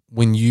so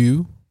when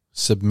you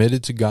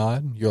submitted to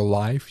God, your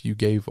life, you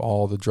gave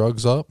all the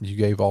drugs up, you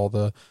gave all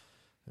the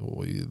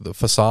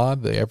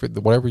facade,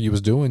 whatever you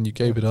was doing, you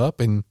gave it up,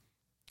 and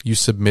you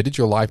submitted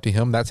your life to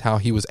him. That's how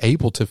he was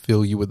able to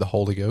fill you with the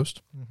Holy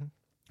Ghost, Mm-hmm.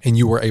 and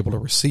you were able to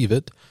receive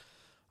it.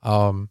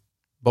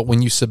 But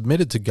when you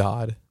submitted to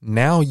God,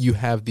 now you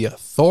have the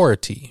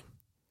authority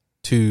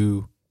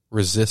to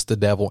resist the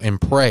devil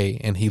and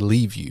pray, and he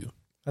leave you.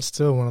 That's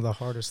still one of the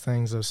hardest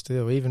things, though.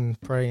 Still, even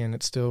praying,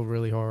 it's still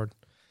really hard.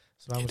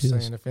 So I was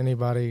saying,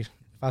 if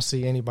I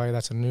see anybody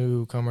that's a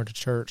newcomer to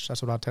church,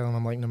 that's what I tell them.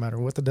 I'm like, no matter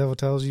what the devil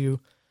tells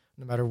you,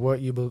 no matter what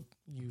you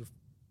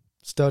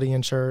study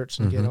in church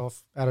and Mm-hmm. get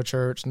out of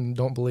church and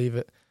don't believe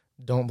it,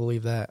 don't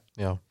believe that.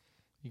 Yeah.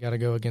 You got to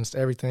go against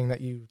everything that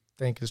you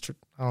think is true.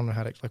 I don't know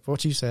how to, like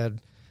what you said,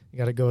 you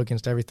got to go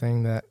against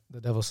everything that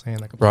the devil's saying,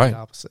 the complete Right.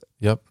 opposite.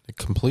 Yep, the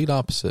complete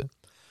opposite.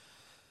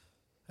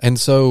 And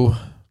so,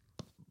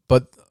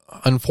 but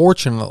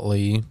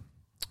unfortunately,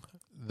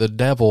 the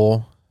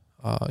devil,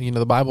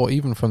 the Bible,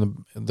 even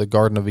from the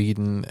Garden of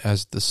Eden,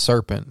 as the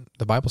serpent,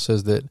 the Bible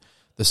says that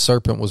the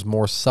serpent was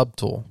more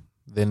subtle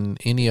than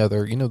any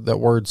other. That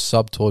word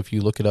subtle, if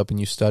you look it up and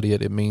you study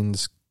it, it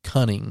means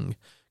cunning,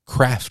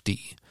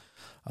 crafty.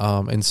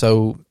 And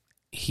so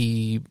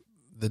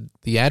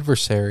the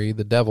adversary,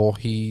 the devil,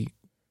 he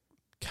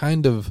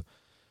kind of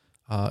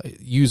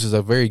uses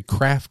a very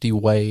crafty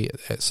way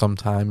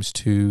sometimes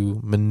to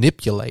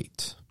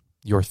manipulate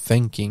your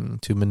thinking,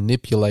 to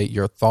manipulate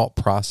your thought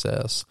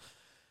process,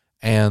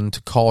 and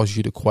to cause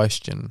you to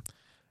question.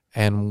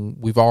 And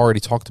we've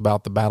already talked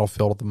about the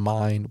battlefield of the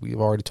mind.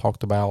 We've already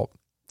talked about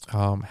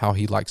how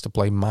he likes to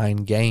play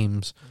mind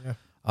games.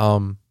 Yeah.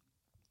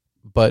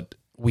 But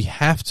we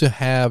have to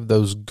have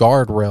those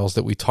guardrails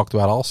that we talked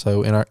about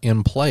also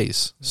in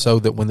place, so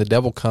that when the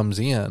devil comes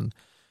in,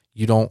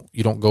 you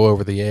don't go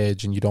over the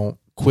edge and you don't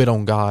quit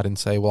on God and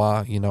say, well,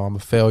 I'm a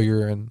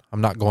failure and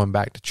I'm not going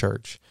back to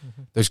church.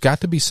 Mm-hmm. There's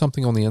got to be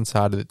something on the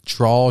inside that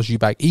draws you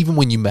back, even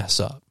when you mess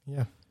up.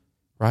 Yeah.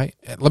 Right?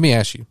 Let me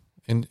ask you,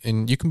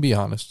 and you can be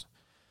honest.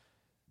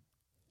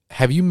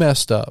 Have you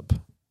messed up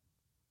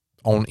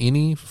on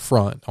any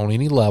front, on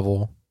any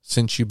level,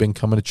 since you've been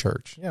coming to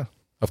church? Yeah.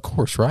 Of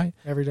course, right?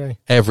 Every day.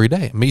 Every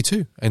day. Me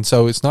too. And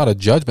so it's not a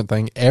judgment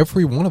thing.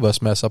 Every one of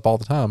us mess up all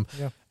the time.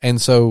 Yeah.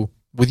 And so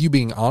with you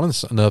being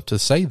honest enough to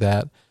say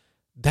that,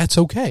 that's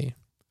okay.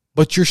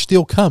 But you're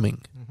still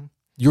coming. Mm-hmm.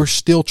 You're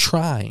still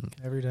trying.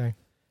 Every day.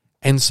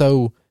 And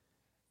so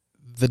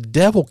the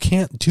devil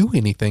can't do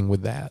anything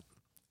with that.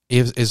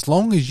 As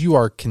long as you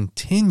are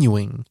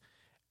continuing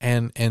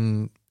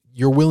and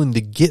you're willing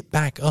to get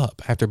back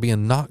up after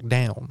being knocked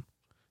down.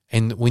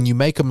 And when you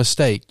make a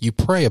mistake, you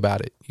pray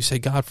about it. You say,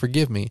 God,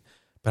 forgive me,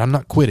 but I'm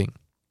not quitting.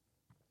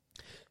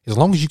 As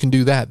long as you can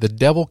do that, the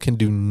devil can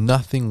do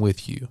nothing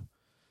with you.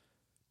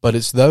 But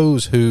it's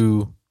those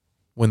who,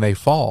 when they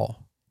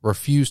fall,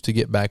 refuse to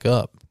get back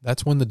up.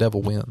 That's when the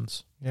devil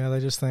wins. Yeah, they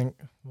just think,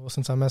 well,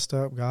 since I messed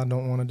up, God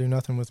don't want to do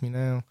nothing with me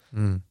now.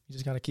 You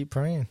just got to keep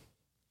praying.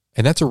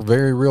 And that's a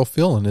very real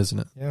feeling, isn't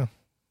it? Yeah.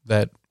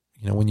 That,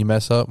 when you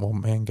mess up, well,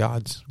 man,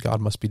 God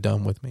must be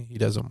done with me. He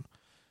doesn't,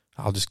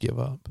 I'll just give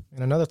up.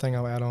 And another thing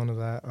I'll add on to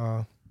that,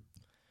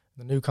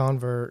 the new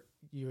convert,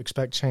 you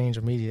expect change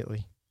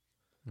immediately.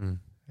 And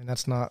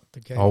that's not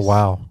the case. Oh,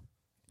 wow.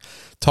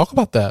 Talk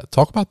about that,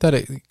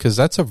 because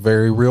that's a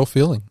very real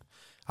feeling.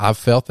 I've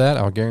felt that.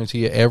 I'll guarantee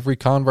you every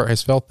convert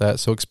has felt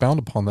that. So expound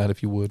upon that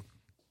if you would.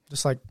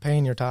 Just like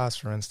paying your tithes,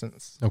 for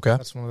instance. Okay.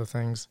 That's one of the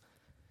things.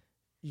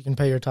 You can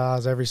pay your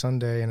tithes every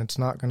Sunday, and it's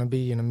not going to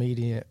be an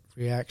immediate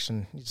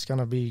reaction. It's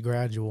going to be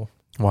gradual.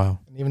 Wow.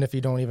 And even if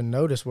you don't even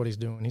notice what he's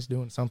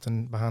doing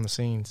something behind the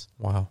scenes.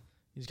 Wow.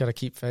 You just got to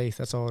keep faith.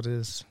 That's all it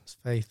is. It's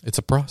faith. It's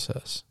a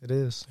process. It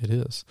is. It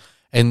is.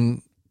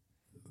 And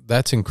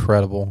that's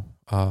incredible.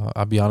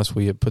 I'll be honest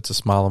with you, it puts a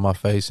smile on my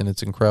face, and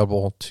it's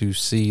incredible to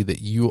see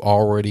that you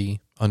already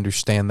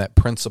understand that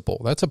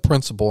principle. That's a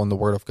principle in the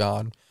Word of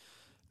God,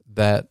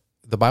 that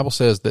the Bible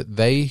says that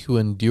they who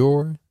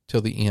endure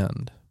till the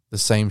end, the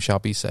same shall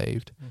be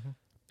saved. Mm-hmm.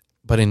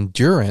 But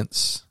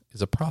endurance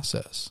is a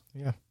process.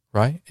 Yeah.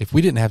 Right? If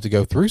we didn't have to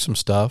go through some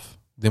stuff,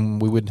 then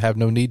we would have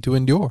no need to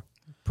endure.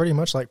 Pretty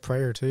much like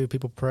prayer, too.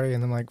 People pray,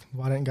 and then like,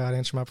 why didn't God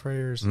answer my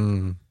prayers?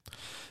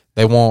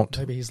 They won't.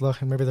 Maybe he's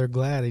lucky. Maybe they're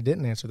glad he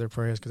didn't answer their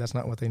prayers because that's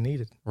not what they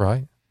needed.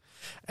 Right.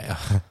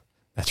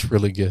 That's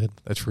really good.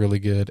 That's really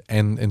good.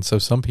 And so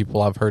some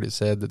people, I've heard it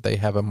said that they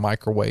have a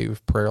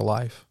microwave prayer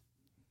life.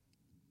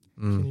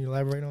 Can you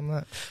elaborate on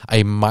that?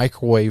 A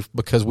microwave,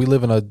 because we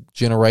live in a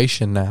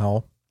generation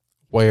now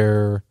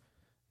where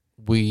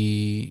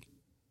we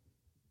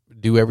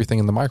do everything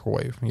in the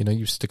microwave.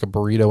 You stick a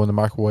burrito in the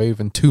microwave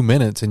in 2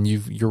 minutes and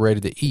you're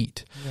ready to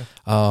eat.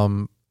 Yeah.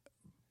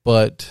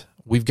 But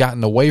we've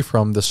gotten away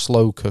from the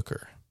slow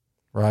cooker,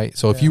 right?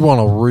 So if you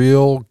want a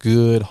real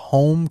good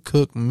home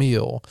cooked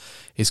meal,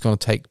 it's going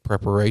to take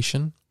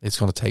preparation. It's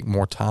going to take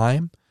more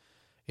time.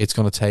 It's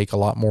going to take a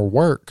lot more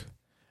work,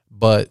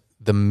 but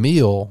the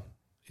meal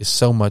is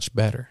so much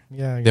better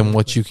than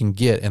what you can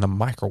get in a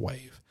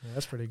microwave. Yeah,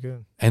 that's pretty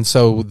good. And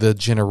so the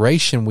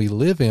generation we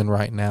live in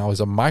right now is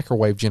a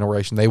microwave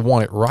generation. They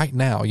want it right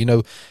now.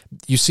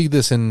 You see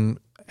this in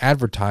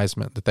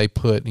advertisement that they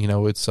put,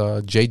 it's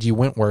J.G.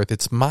 Wentworth.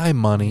 It's my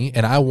money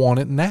and I want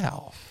it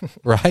now,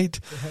 right?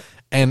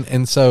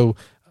 And so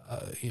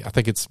I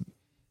think it's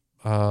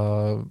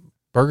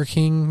Burger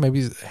King,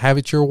 maybe Have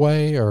It Your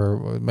Way,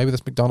 or maybe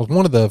that's McDonald's,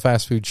 one of the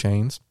fast food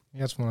chains.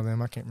 Yeah, it's one of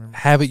them. I can't remember.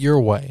 Have it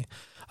your way.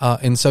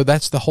 And so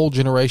that's the whole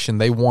generation.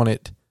 They want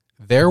it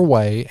their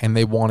way and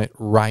they want it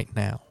right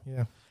now.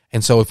 Yeah.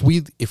 And so if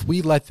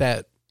we let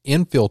that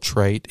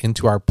infiltrate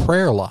into our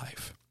prayer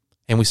life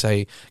and we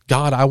say,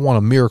 God, I want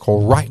a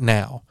miracle right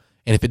now.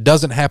 And if it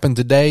doesn't happen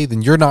today,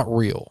 then you're not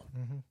real.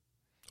 Mm-hmm.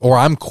 Or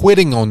I'm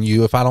quitting on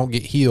you if I don't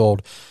get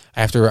healed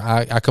after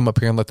I come up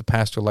here and let the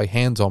pastor lay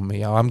hands on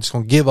me. I'm just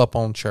going to give up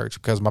on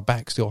church because my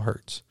back still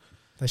hurts.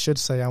 They should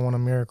say, I want a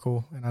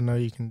miracle and I know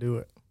you can do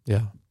it.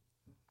 Yeah.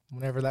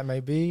 Whenever that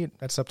may be,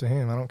 that's up to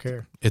him. I don't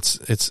care.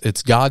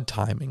 It's God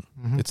timing.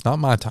 Mm-hmm. It's not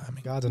my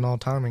timing. God's an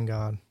all-timing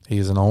God. He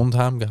is an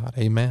on-time God.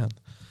 Amen.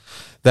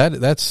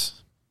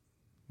 That's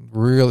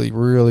really,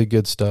 really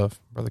good stuff,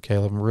 Brother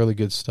Caleb. Really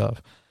good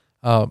stuff.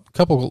 A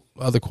couple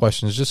other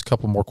questions, just a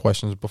couple more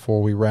questions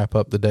before we wrap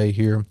up the day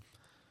here.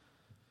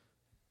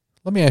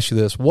 Let me ask you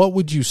this. What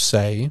would you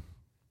say,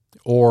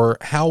 or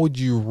how would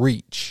you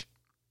reach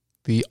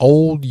the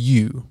old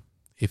you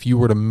if you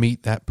were to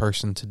meet that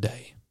person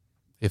today,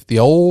 if the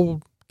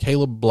old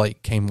Caleb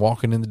Blake came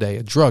walking in today,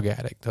 a drug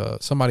addict,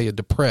 somebody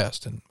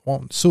depressed and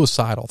wanting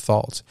suicidal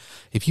thoughts,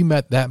 if you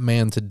met that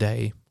man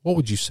today, what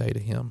would you say to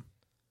him?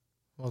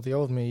 Well, the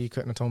old me, you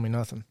couldn't have told me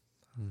nothing.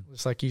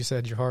 Just like you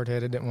said, you're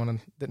hard-headed, didn't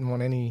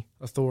want any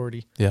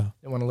authority. Yeah.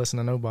 Didn't want to listen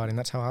to nobody, and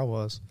that's how I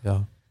was.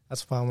 Yeah.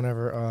 That's why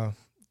whenever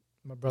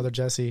my brother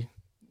Jesse,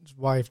 his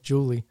wife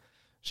Julie,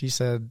 she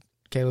said,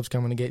 Caleb's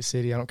coming to Gate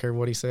City. I don't care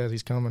what he says,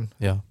 he's coming.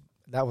 Yeah.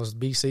 That was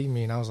BC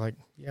me, and I was like,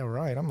 yeah,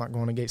 right, I'm not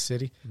going to Gate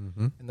City.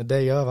 Mm-hmm. And the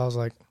day of, I was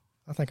like,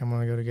 I think I'm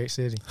going to go to Gate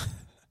City.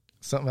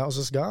 Something that was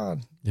just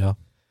God. Yeah.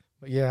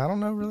 But yeah, I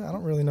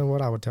don't really know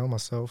what I would tell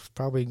myself.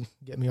 Probably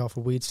get me off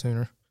of weed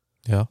sooner.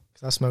 Yeah.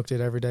 Because I smoked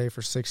it every day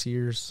for 6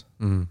 years.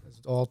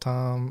 All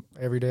time,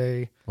 every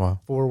day. Wow.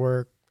 Before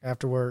work,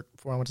 after work,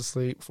 before I went to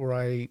sleep, before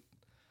I ate.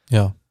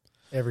 Yeah.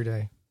 Every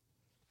day.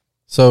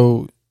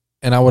 So,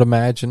 and I would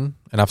imagine,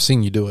 and I've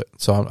seen you do it,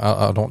 so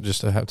I don't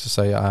just have to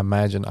say I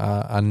imagine,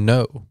 I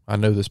know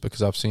this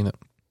because I've seen it,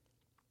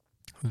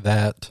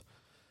 that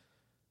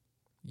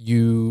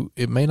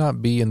it may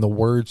not be in the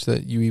words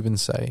that you even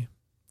say,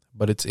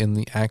 but it's in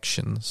the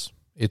actions.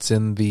 It's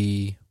in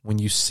when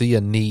you see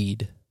a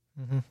need,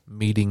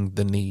 meeting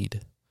the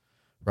need,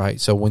 right?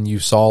 So when you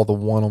saw the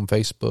one on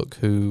Facebook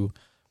who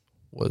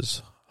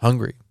was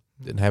hungry,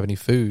 didn't have any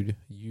food,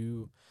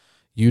 you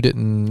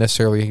didn't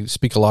necessarily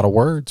speak a lot of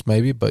words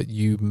maybe, but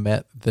you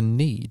met the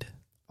need.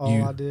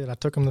 I did. I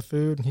took him the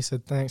food, and he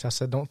said, thanks. I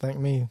said, don't thank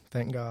me.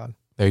 Thank God.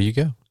 There you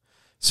go.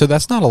 So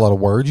that's not a lot of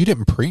words. You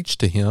didn't preach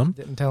to him.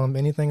 Didn't tell him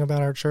anything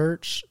about our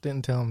church.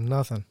 Didn't tell him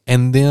nothing.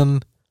 And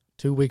then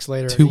 2 weeks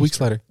later,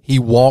 he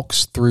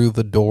walks through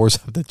the doors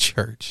of the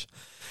church.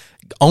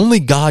 Only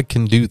God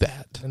can do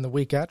that. And the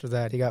week after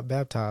that, he got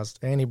baptized,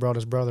 and he brought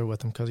his brother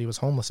with him because he was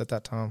homeless at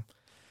that time.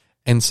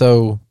 And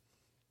so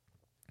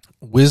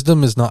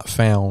wisdom is not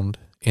found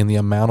in the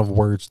amount of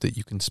words that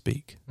you can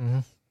speak,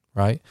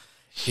 right?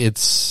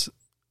 It's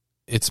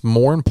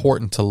more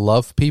important to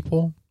love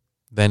people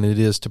than it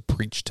is to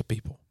preach to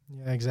people.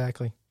 Yeah,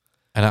 exactly.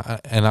 And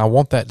I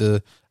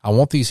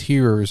want these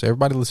hearers,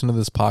 everybody listening to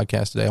this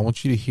podcast today, I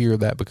want you to hear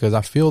that, because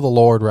I feel the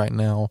Lord right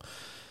now,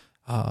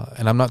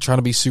 and I'm not trying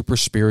to be super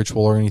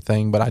spiritual or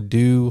anything, but I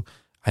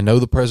know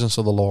the presence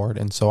of the Lord,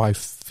 and so I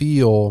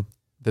feel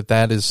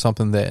that is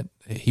something that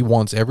he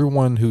wants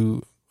everyone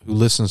who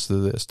listens to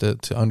this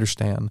to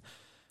understand.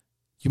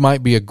 You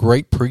might be a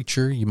great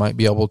preacher. You might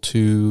be able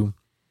to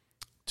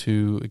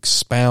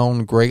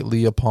expound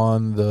greatly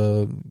upon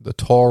the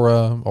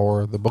Torah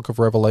or the book of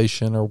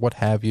Revelation or what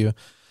have you.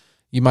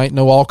 You might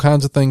know all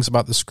kinds of things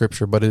about the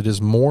scripture, but it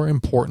is more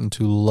important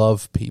to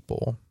love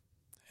people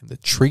and to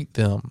treat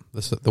them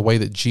the way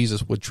that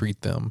Jesus would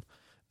treat them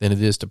than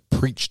it is to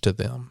preach to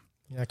them.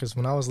 Yeah, because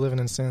when I was living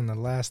in sin, the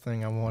last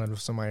thing I wanted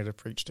was somebody to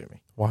preach to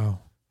me. Wow.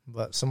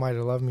 But somebody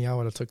to love me, I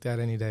would have took that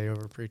any day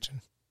over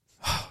preaching.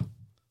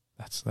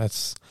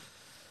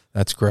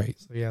 That's great.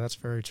 So yeah, that's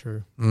very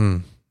true.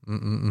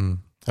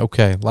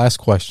 Okay, last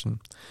question.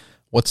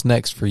 What's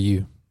next for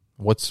you?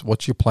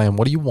 What's your plan?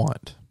 What do you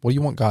want? What do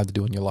you want God to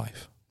do in your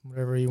life?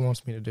 Whatever he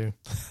wants me to do.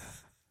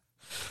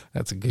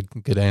 That's a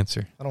good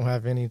answer. I don't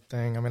have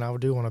anything. I mean, I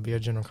do want to be a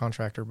general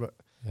contractor, but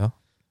yeah,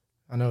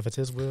 I know if it's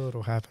his will,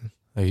 it'll happen.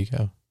 There you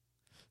go.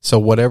 So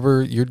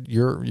whatever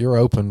you're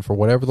open for,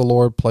 whatever the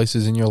Lord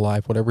places in your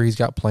life, whatever he's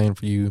got planned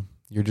for you,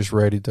 you're just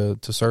ready to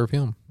serve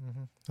him.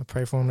 I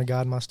pray for him to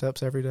guide my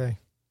steps every day.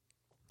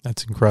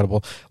 That's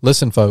incredible.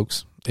 Listen,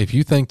 folks, if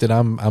you think that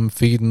I'm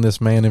feeding this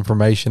man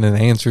information and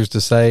answers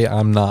to say,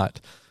 I'm not.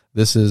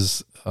 This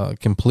is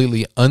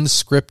completely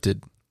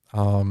unscripted.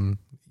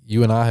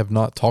 You and I have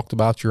not talked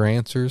about your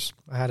answers.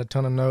 I had a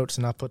ton of notes,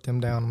 and I put them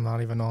down. I'm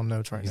not even on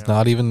notes right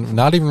now. He's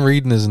not even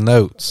reading his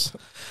notes.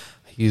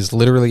 He's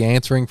literally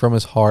answering from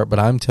his heart, but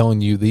I'm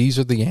telling you, these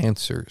are the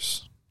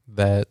answers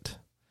that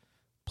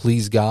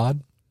please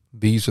God.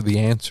 These are the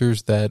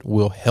answers that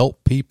will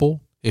help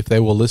people if they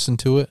will listen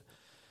to it.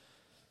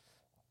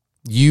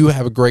 You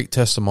have a great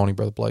testimony,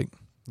 Brother Blake.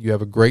 You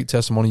have a great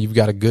testimony. You've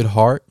got a good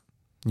heart.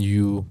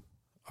 Your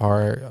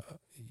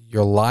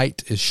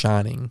light is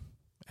shining.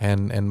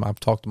 And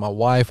I've talked to my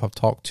wife. I've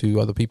talked to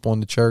other people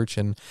in the church,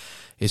 and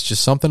it's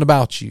just something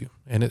about you.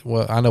 And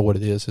I know what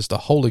it is. It's the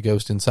Holy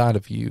Ghost inside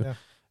of you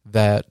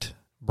that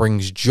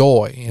brings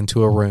joy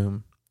into a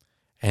room,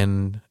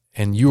 and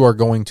you are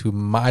going to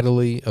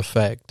mightily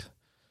affect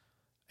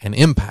and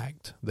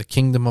impact the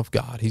kingdom of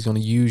God. He's going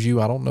to use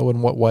you. I don't know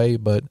in what way,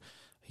 but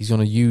he's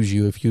going to use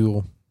you if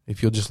you'll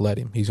just let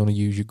him. He's going to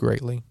use you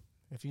greatly.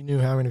 If you knew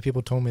how many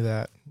people told me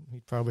that,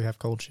 you'd probably have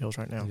cold chills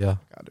right now. Yeah,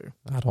 I do.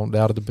 I don't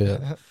doubt it a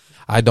bit.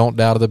 I don't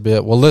doubt it a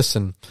bit. Well,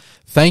 listen,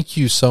 thank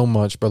you so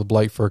much, Brother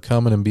Blake, for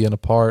coming and being a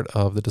part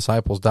of the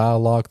Disciples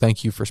Dialogue.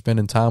 Thank you for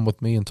spending time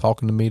with me and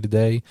talking to me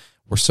today.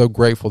 We're so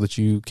grateful that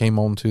you came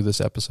on to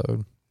this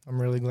episode. I'm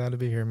really glad to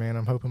be here, man.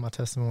 I'm hoping my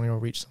testimony will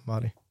reach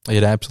somebody.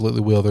 It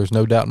absolutely will. There's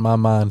no doubt in my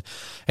mind.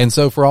 And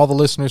so for all the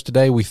listeners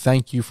today, we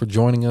thank you for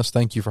joining us.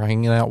 Thank you for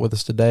hanging out with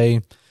us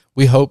today.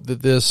 We hope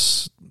that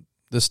this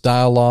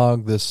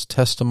dialogue, this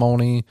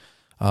testimony,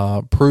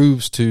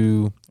 proves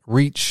to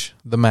reach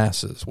the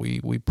masses.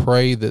 We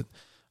pray that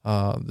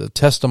the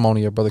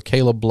testimony of Brother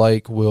Caleb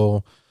Blake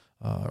will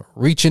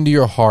reach into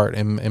your heart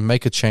and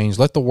make a change.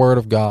 Let the Word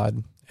of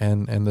God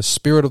and the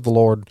Spirit of the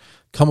Lord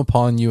come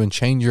upon you and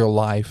change your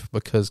life,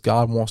 because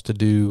God wants to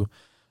do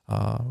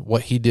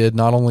what He did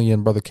not only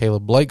in Brother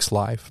Caleb Blake's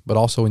life, but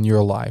also in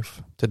your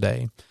life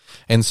today.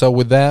 And so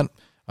with that,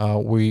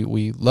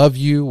 we love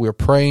you. We're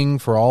praying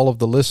for all of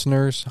the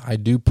listeners. I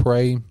do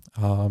pray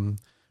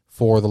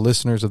for the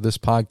listeners of this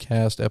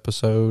podcast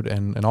episode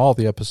and all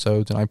the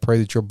episodes, and I pray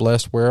that you're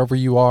blessed wherever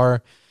you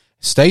are.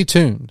 Stay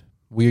tuned.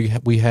 We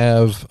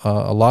have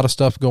a lot of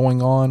stuff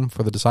going on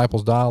for the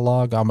Disciples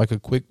Dialogue. I'll make a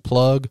quick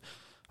plug.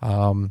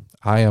 I'm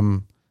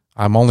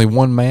only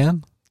one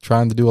man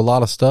trying to do a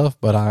lot of stuff,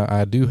 but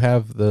I do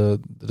have the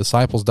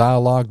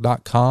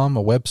disciplesdialogue.com,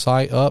 a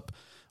website up.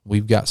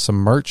 We've got some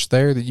merch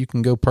there that you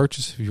can go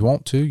purchase if you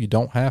want to. You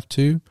don't have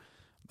to.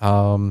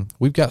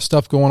 We've got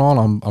stuff going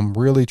on. I'm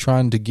really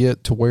trying to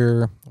get to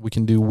where we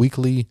can do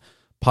weekly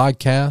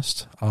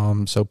podcasts.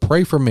 So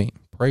pray for me.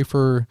 Pray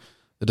for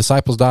the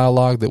Disciples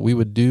Dialogue, that we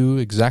would do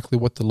exactly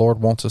what the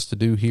Lord wants us to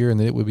do here, and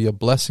that it would be a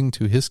blessing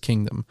to His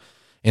kingdom.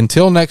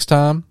 Until next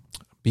time,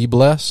 be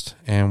blessed,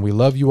 and we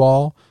love you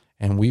all,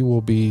 and we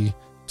will be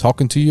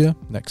talking to you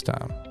next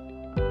time.